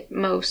hate seeing it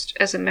most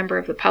as a member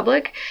of the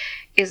public,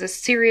 is a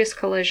serious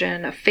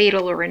collision, a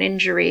fatal or an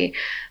injury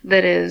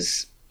that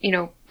is,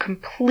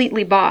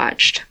 completely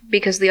botched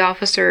because the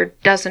officer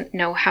doesn't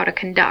know how to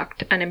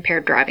conduct an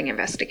impaired driving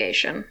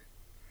investigation.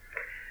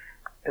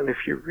 And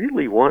if you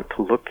really want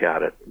to look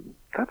at it,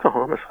 that's a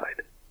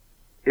homicide.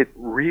 It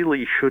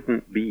really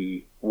shouldn't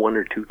be one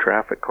or two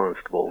traffic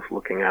constables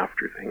looking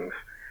after things.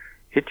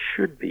 It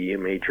should be a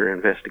major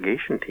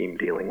investigation team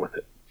dealing with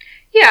it.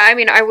 Yeah, I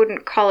mean, I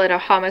wouldn't call it a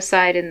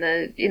homicide in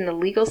the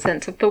legal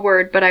sense of the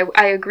word, but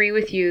I agree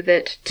with you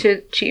that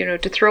to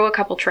throw a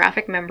couple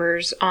traffic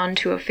members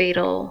onto a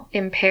fatal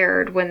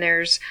impaired when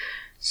there's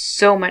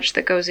so much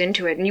that goes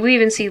into it. And you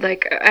even see,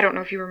 I don't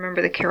know if you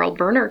remember the Carol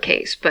Berner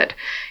case, but,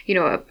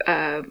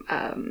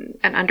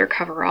 an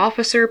undercover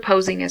officer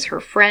posing as her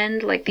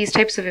friend, these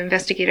types of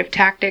investigative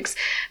tactics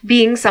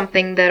being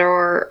something that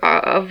are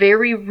a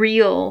very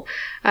real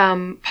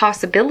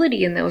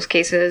possibility in those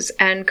cases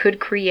and could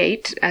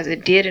create, as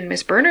it did in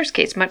Miss Berner's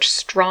case, much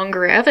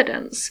stronger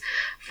evidence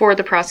for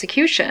the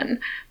prosecution.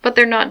 But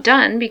they're not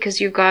done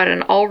because you've got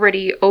an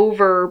already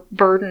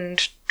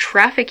overburdened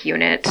traffic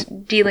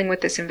unit dealing with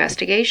this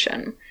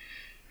investigation.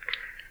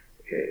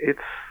 It's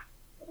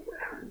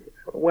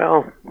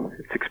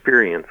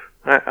experience.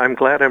 I'm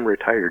glad I'm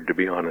retired, to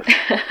be honest.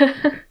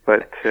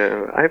 But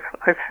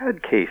I've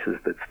had cases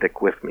that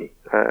stick with me.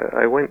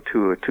 I went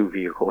to a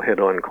two-vehicle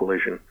head-on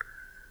collision,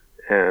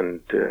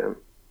 and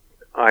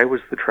I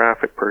was the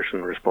traffic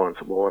person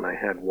responsible, and I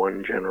had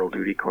one general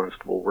duty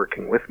constable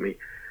working with me.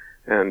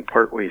 And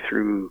partway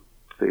through,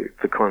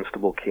 the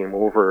constable came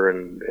over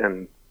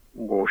and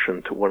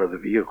motioned to one of the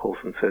vehicles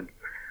and said,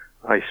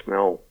 "I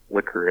smell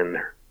liquor in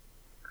there."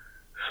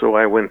 So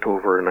I went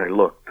over and I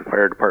looked. The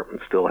fire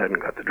department still hadn't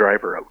got the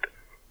driver out.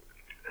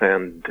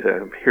 And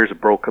here's a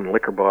broken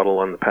liquor bottle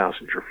on the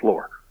passenger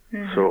floor.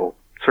 Mm-hmm. So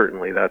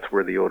certainly that's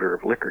where the odor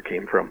of liquor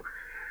came from.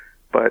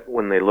 But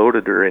when they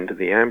loaded her into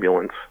the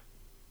ambulance,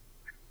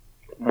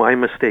 my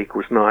mistake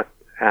was not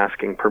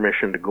asking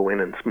permission to go in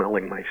and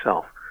smelling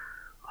myself.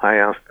 I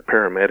asked the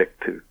paramedic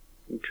to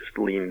just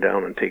lean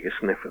down and take a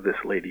sniff of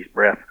this lady's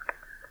breath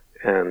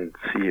and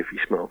see if he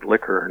smelled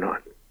liquor or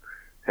not.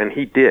 And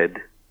he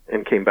did,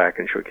 and came back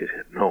and shook his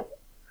head no.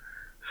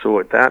 So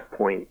at that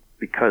point,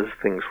 because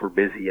things were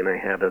busy and I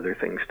had other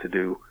things to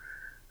do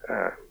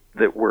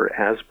that were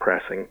as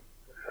pressing,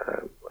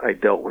 I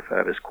dealt with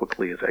that as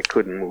quickly as I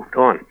could and moved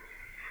on.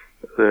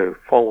 The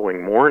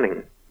following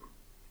morning,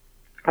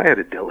 I had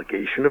a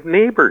delegation of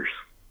neighbors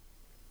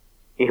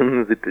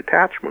in the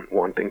detachment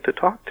wanting to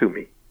talk to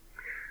me.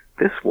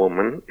 This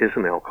woman is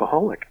an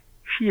alcoholic.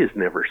 She is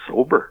never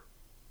sober.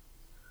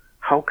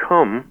 How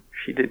come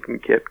she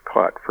didn't get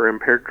caught for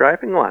impaired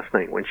driving last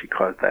night when she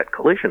caused that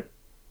collision?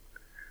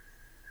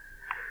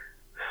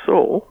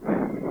 So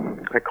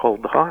I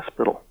called the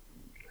hospital.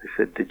 I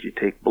said, "Did you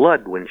take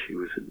blood when she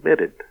was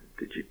admitted?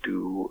 Did you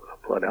do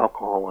a blood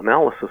alcohol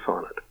analysis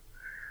on it?"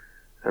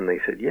 And they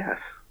said yes.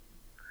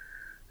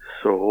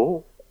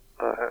 So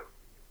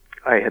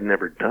I had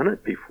never done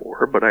it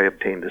before, but I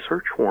obtained a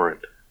search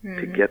warrant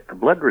to get the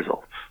blood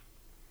results.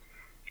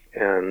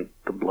 And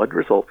the blood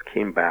results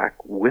came back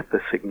with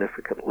a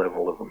significant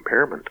level of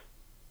impairment.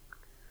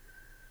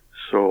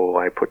 So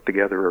I put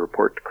together a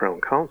report to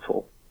Crown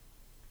Counsel,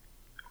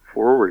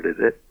 forwarded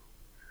it,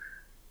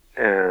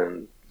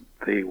 and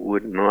they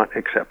would not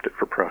accept it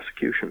for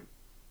prosecution.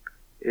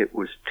 It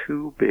was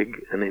too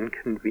big an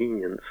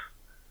inconvenience.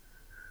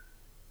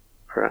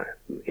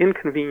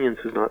 Inconvenience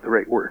is not the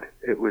right word.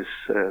 It was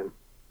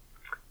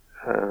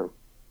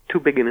too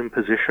big an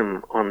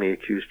imposition on the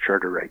accused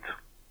charter rights.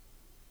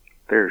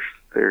 There's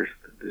the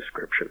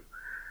description.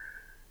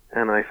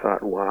 And I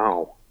thought,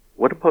 wow,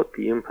 what about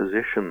the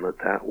imposition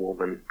that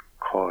woman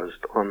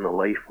caused on the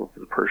life of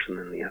the person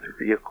in the other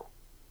vehicle?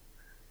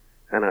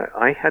 And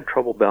I had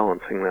trouble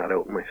balancing that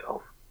out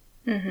myself.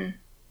 Mm-hmm.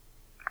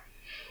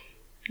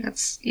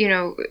 That's,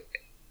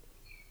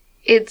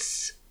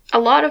 it's a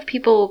lot of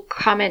people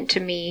comment to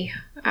me,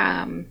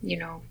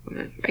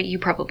 you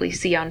probably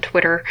see on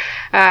Twitter,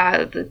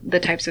 the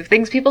types of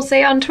things people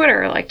say on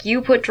Twitter, like,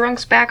 you put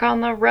drunks back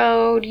on the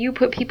road, you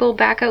put people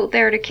back out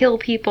there to kill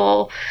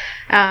people,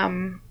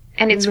 and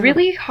it's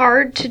really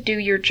hard to do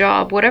your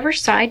job, whatever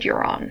side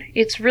you're on.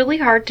 It's really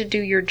hard to do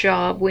your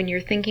job when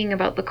you're thinking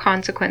about the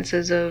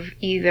consequences of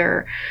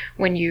either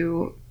when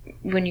you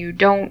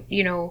don't,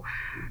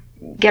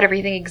 get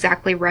everything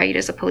exactly right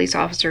as a police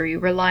officer, you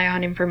rely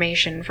on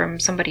information from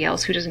somebody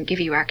else who doesn't give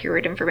you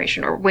accurate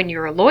information, or when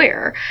you're a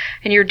lawyer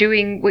and you're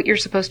doing what you're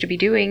supposed to be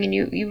doing and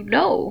you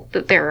know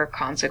that there are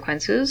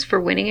consequences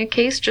for winning a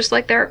case just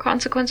like there are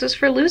consequences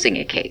for losing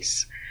a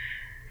case.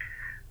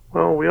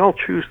 Well, we all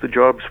choose the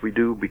jobs we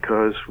do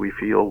because we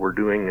feel we're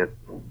doing it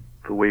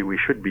the way we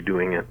should be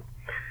doing it.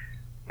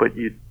 But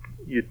you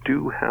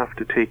do have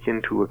to take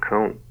into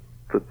account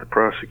that the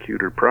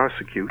prosecutor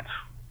prosecutes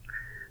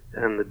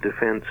and the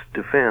defense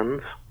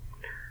defends,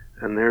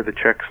 and they're the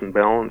checks and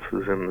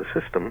balances in the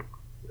system,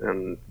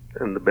 and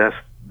the best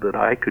that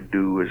I could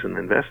do as an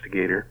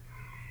investigator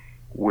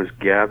was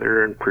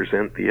gather and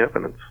present the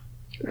evidence.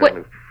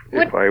 And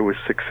if I was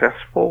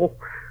successful,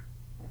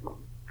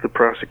 the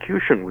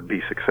prosecution would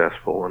be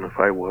successful, and if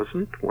I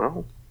wasn't,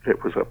 well,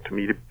 it was up to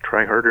me to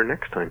try harder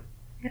next time.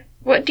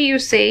 What do you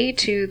say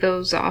to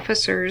those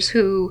officers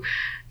who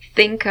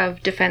think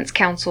of defense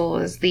counsel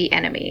as the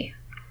enemy?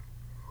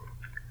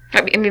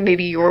 I mean,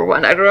 maybe you're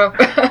one, I don't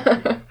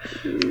know.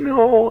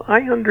 No,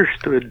 I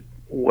understood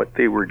what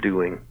they were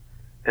doing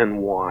and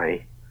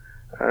why.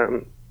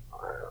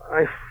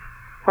 I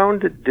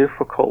found it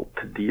difficult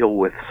to deal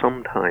with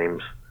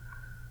sometimes,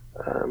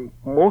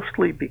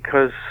 mostly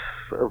because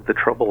of the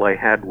trouble I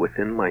had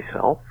within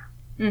myself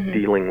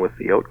dealing with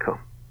the outcome.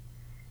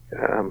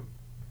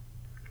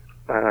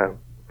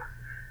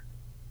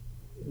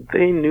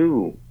 They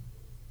knew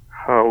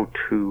how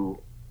to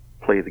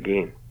play the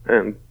game.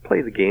 And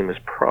play the game is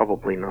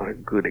probably not a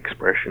good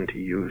expression to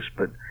use,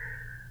 but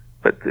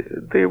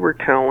they were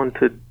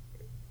talented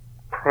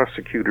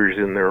prosecutors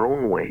in their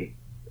own way.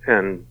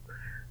 And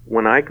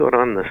when I got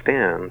on the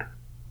stand,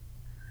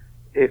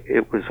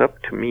 it was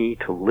up to me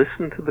to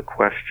listen to the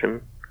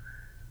question,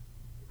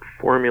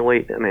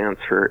 formulate an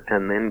answer,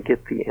 and then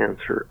get the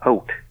answer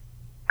out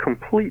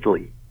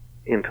completely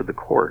into the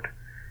court.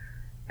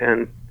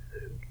 And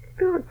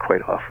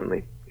quite often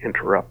they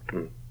interrupt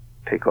and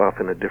take off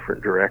in a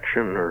different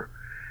direction or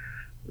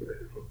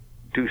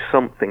do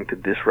something to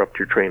disrupt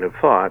your train of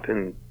thought,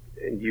 and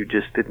you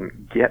just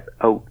didn't get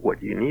out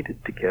what you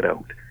needed to get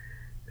out.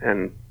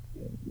 And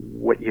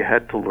what you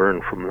had to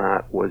learn from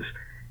that was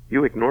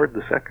you ignored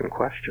the second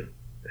question,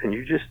 and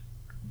you just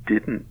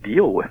didn't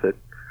deal with it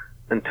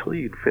until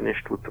you'd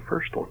finished with the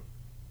first one.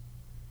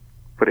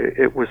 But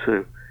it was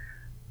an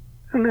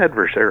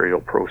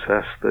adversarial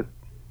process that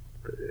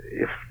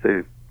if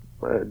the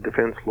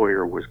defense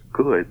lawyer was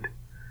good,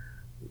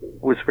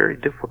 was very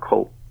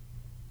difficult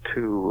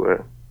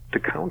to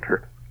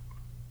counter.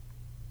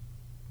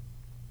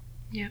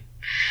 Yeah.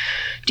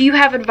 Do you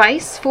have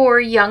advice for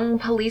young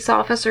police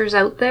officers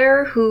out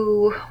there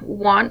who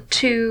want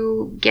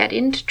to get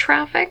into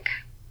traffic?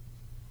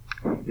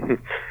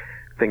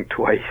 Think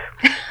twice.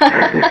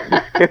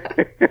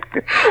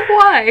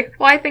 Why?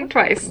 Why think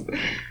twice?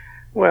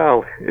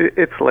 Well,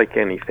 it's like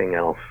anything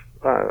else.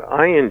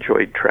 I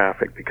enjoyed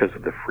traffic because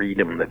of the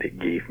freedom that it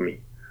gave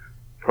me.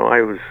 So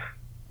I was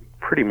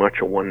pretty much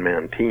a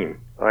one-man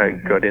team. I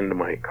got into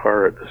my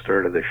car at the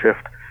start of the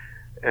shift,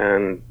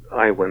 and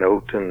I went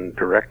out and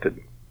directed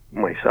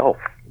myself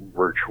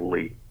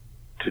virtually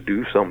to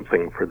do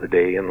something for the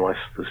day unless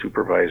the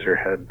supervisor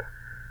had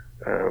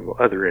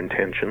other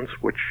intentions,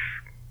 which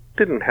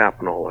didn't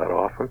happen all that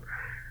often.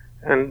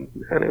 And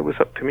it was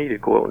up to me to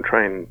go out and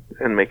try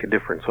and make a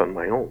difference on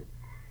my own.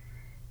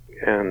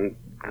 And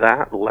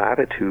that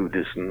latitude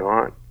is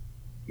not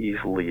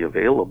easily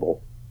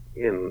available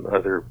in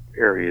other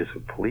areas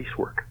of police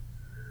work.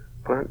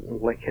 But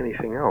like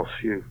anything else,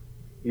 you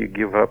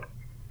give up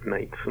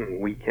nights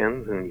and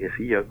weekends and you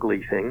see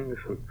ugly things.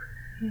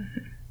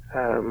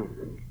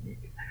 And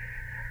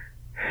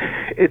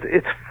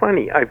it's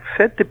funny. I've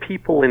said to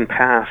people in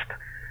past,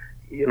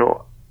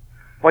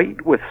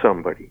 fight with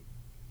somebody,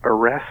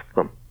 arrest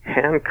them,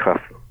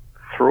 handcuff them,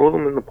 throw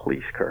them in the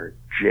police car,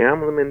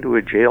 jam them into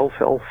a jail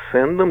cell,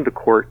 send them to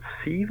court,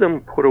 see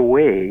them put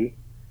away,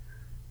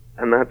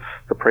 and that's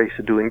the price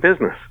of doing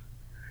business.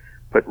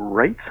 But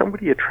write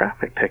somebody a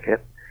traffic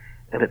ticket,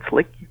 and it's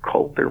like you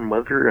called their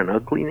mother an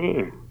ugly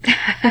name.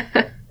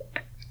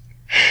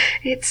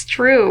 It's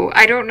true.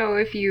 I don't know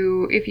if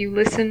you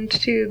listened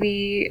to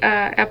the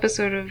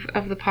episode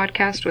of the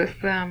podcast with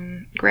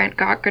Grant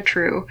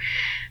Gottgatrew,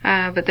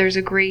 but there's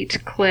a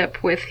great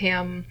clip with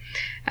him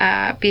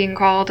being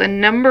called a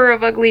number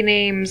of ugly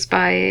names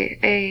by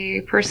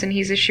a person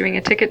he's issuing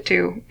a ticket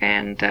to,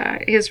 and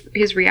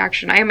his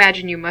reaction. I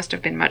imagine you must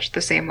have been much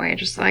the same way,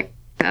 just like,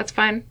 that's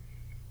fine.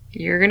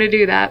 You're gonna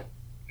do that.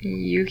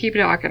 You keep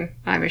talking.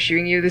 I'm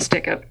issuing you this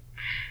ticket.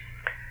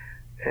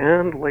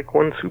 And like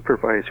one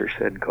supervisor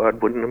said,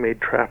 God wouldn't have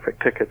made traffic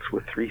tickets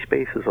with 3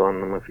 spaces on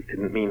them if he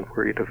didn't mean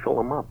for you to fill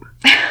them up.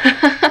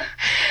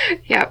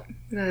 Yep.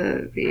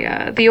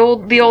 The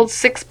old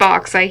 6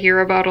 box I hear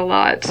about a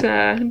lot.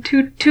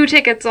 Two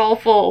tickets all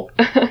full.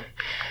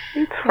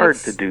 It's hard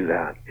to do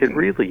that. It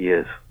really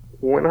is.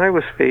 When I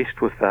was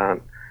faced with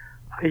that,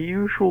 I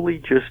usually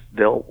just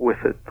dealt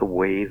with it the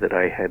way that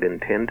I had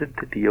intended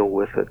to deal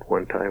with it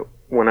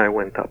when I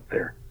went up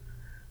there.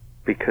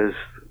 Because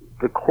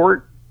the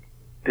court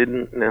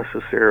didn't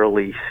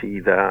necessarily see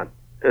that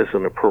as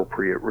an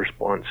appropriate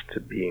response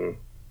to being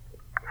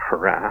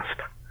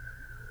harassed.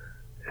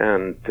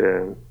 And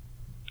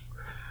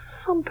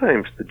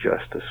sometimes the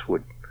justice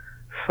would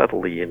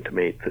subtly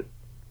intimate that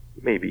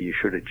maybe you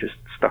should have just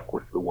stuck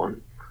with the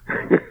one.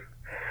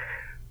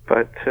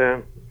 But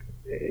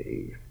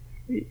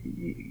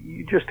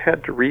you just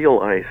had to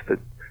realize that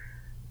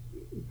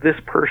this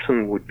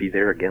person would be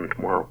there again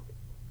tomorrow.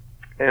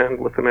 And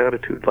with an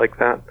attitude like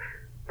that,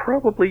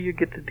 probably you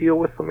get to deal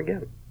with them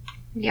again.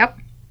 Yep.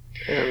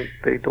 and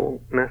they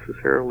don't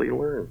necessarily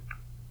learn.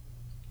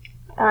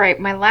 All right,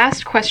 my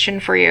last question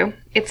for you.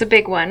 It's a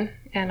big one,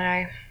 and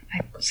I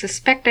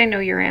suspect I know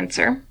your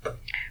answer.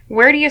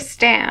 Where do you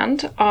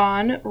stand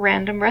on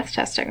random breath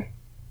testing?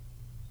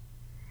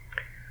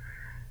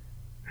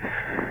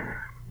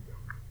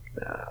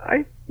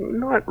 I've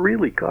not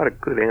really got a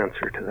good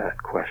answer to that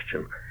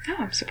question. Oh,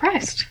 I'm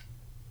surprised.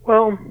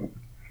 Well,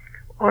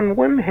 on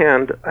one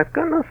hand, I've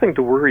got nothing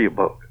to worry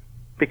about,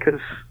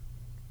 because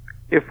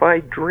if I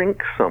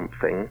drink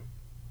something,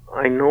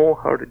 I know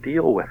how to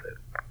deal with it.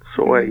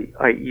 So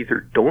I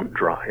either don't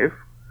drive,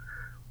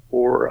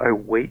 or I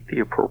wait the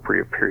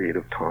appropriate period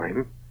of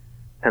time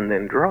and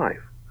then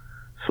drive.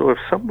 So if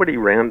somebody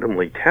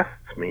randomly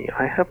tests me,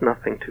 I have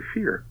nothing to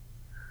fear.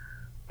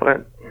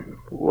 But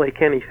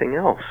like anything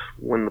else,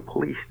 when the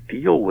police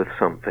deal with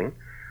something,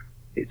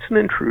 it's an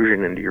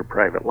intrusion into your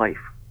private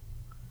life.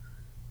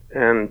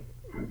 And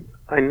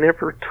I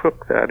never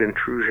took that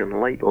intrusion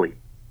lightly.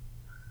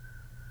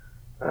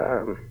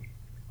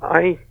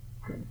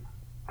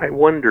 I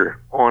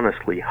wonder,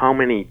 honestly, how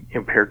many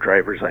impaired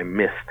drivers I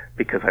missed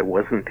because I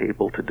wasn't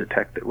able to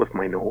detect it with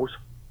my nose.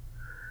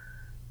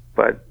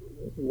 But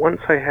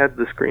once I had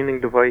the screening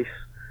device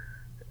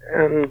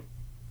and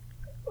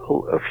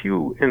a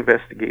few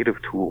investigative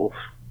tools,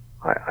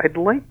 I'd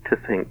like to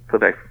think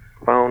that I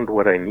found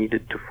what I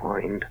needed to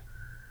find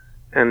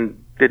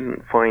and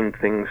didn't find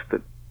things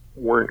that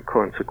weren't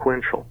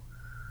consequential.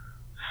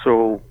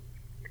 So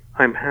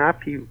I'm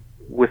happy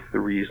with the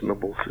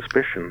reasonable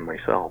suspicion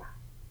myself.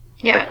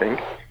 Yeah, I think.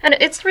 And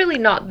it's really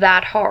not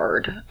that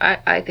hard,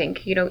 I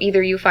think. You know,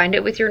 either you find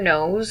it with your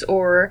nose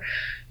or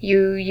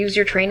you use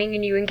your training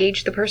and you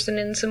engage the person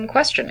in some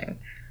questioning.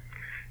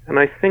 And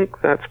I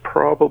think that's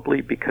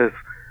probably because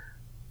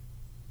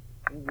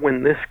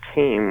when this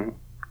came,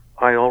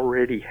 I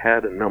already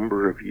had a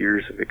number of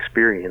years of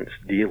experience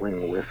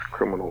dealing with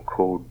criminal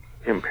code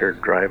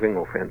impaired driving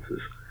offenses.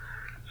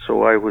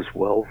 So I was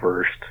well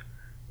versed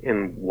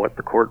in what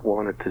the court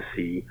wanted to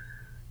see,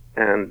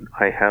 and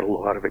I had a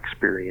lot of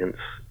experience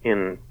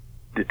in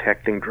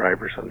detecting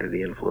drivers under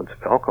the influence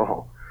of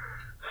alcohol.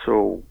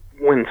 So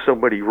when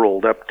somebody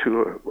rolled up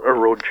to a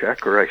road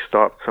check, or I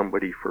stopped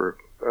somebody for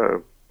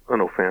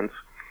an offense,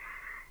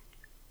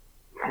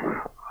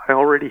 I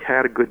already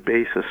had a good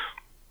basis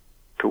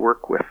to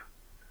work with.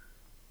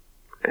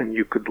 And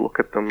you could look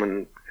at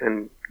them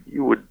and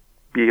you would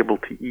be able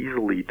to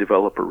easily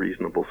develop a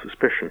reasonable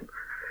suspicion.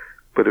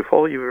 But if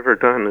all you've ever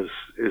done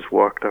is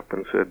walked up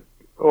and said,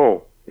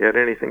 "Oh, you had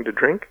anything to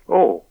drink?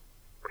 Oh,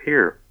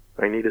 here,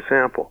 I need a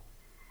sample,"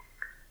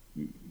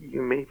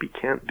 you maybe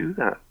can't do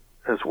that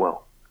as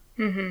well.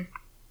 Mm-hmm.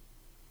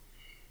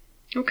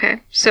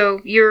 Okay,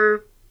 so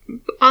you're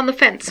on the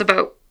fence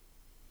about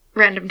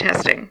random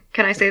testing.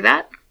 Can I say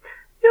that?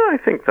 Yeah, I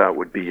think that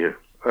would be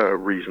a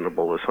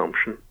reasonable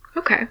assumption.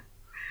 Okay.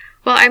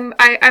 Well,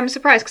 I'm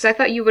surprised because I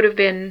thought you would have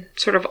been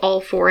sort of all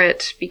for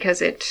it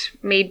because it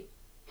made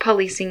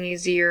policing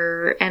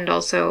easier, and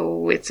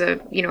also it's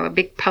a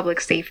big public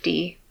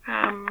safety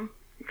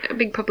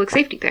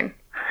thing.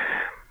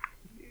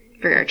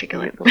 Very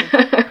articulate.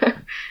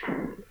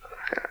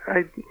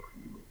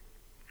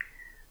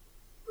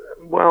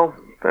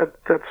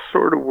 That's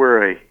sort of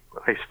where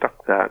I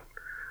stuck that.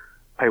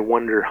 I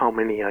wonder how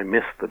many I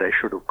missed that I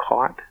should have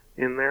caught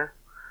in there,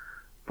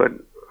 but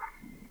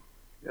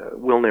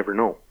we'll never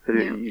know.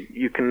 Yeah.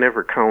 You can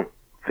never count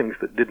things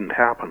that didn't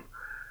happen.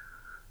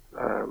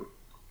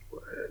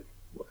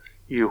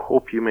 You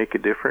hope you make a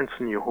difference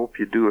and you hope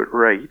you do it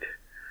right,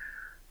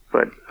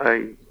 but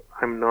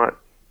I'm not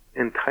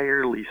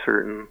entirely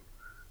certain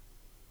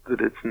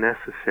that it's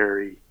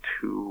necessary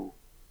to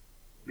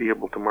be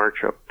able to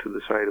march up to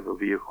the side of a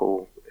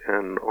vehicle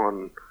and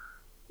on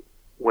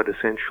what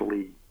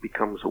essentially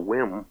becomes a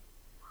whim,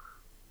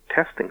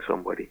 testing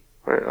somebody.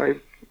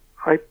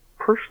 I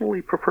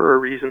personally prefer a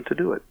reason to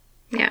do it.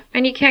 Yeah,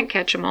 and you can't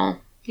catch them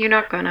all. You're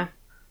not gonna.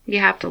 You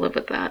have to live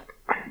with that.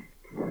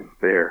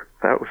 There.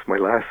 That was my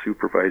last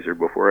supervisor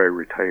before I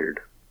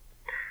retired.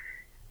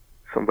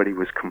 Somebody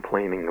was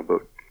complaining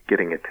about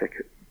getting a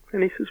ticket.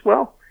 And he says,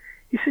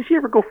 you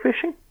ever go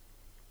fishing?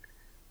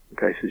 The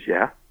guy says,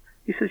 yeah.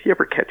 He says, you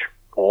ever catch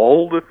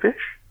all the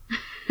fish?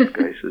 The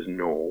guy says,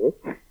 no.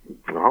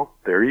 Well,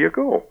 there you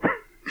go.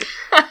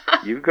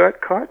 You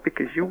got caught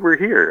because you were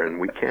here, and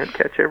we can't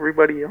catch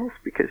everybody else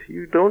because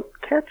you don't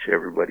catch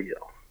everybody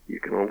else. You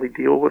can only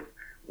deal with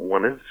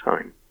one at a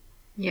time.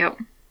 Yep.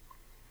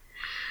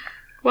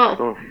 Well,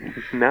 so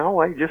now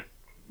I just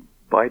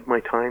bide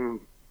my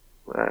time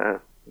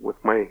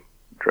with my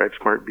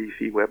DriveSmart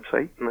BC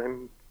website, and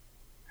I'm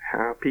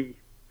happy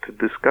to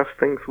discuss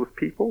things with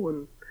people,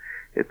 and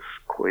it's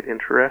quite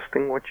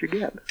interesting what you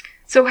get.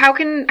 So how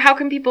can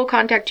people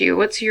contact you?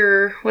 What's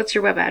your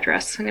web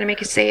address? I'm going to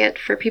make you say it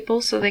for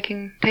people so they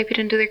can type it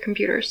into their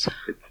computers.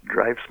 It's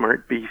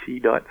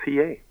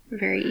drivesmartbc.ca.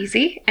 Very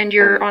easy. And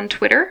you're on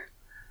Twitter?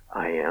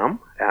 I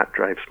am at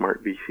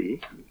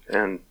DriveSmartBC,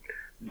 and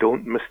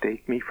don't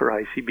mistake me for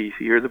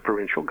ICBC or the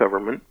provincial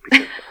government,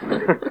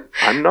 because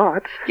I'm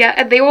not. Yeah,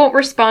 and they won't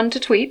respond to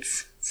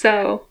tweets.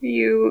 So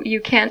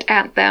you can't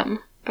at them,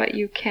 but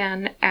you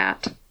can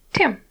at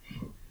Tim.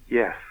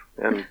 Yes,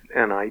 and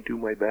I do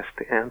my best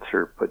to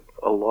answer, but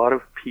a lot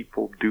of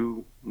people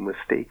do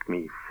mistake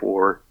me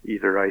for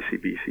either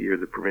ICBC or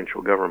the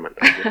provincial government.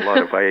 I get a lot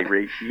of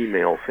irate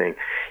emails saying,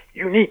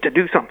 you need to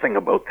do something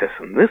about this,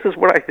 and this is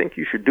what I think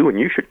you should do, and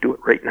you should do it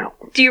right now.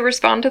 Do you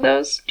respond to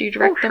those? Do you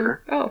direct them?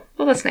 Sure. Oh,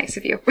 well, that's nice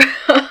of you.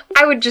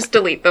 I would just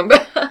delete them.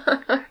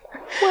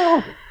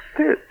 Well,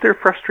 they're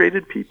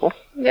frustrated people.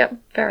 Yep,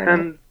 fair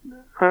enough.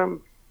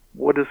 And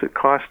what does it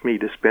cost me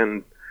to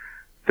spend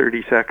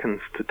 30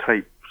 seconds to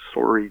type,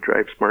 sorry,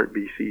 DriveSmart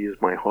BC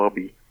is my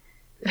hobby,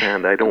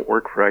 and I don't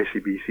work for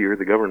ICBC or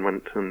the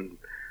government, and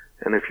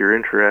if you're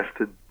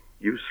interested,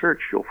 use search,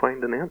 you'll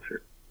find an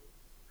answer.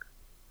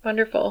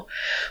 Wonderful.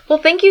 Well,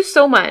 thank you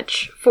so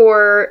much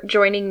for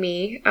joining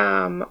me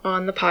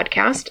on the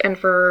podcast and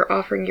for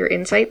offering your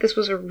insight. This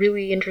was a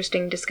really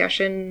interesting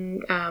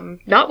discussion.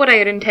 Not what I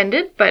had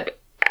intended, but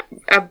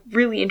a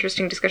really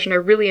interesting discussion. I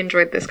really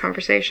enjoyed this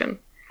conversation.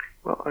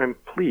 Well, I'm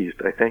pleased.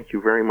 I thank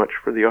you very much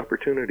for the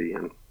opportunity,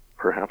 and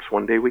perhaps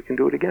one day we can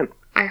do it again.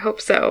 I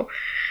hope so.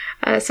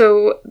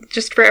 So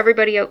just for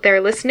everybody out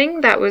there listening,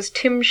 that was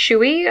Tim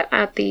Shuey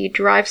at the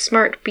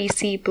DriveSmart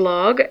BC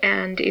blog.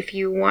 And if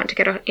you want to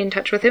get in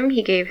touch with him,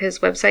 he gave his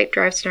website,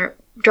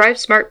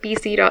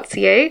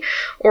 drivesmartbc.ca,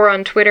 or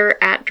on Twitter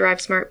at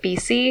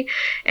DriveSmartBC.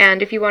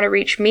 And if you want to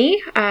reach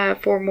me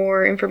for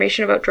more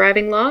information about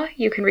driving law,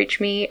 you can reach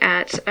me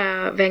at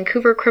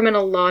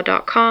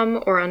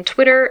vancouvercriminallaw.com or on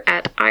Twitter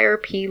at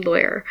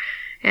IRPlawyer.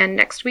 And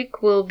next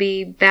week we'll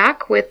be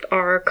back with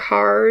our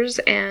Cars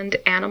and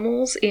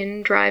Animals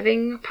in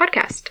Driving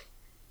podcast.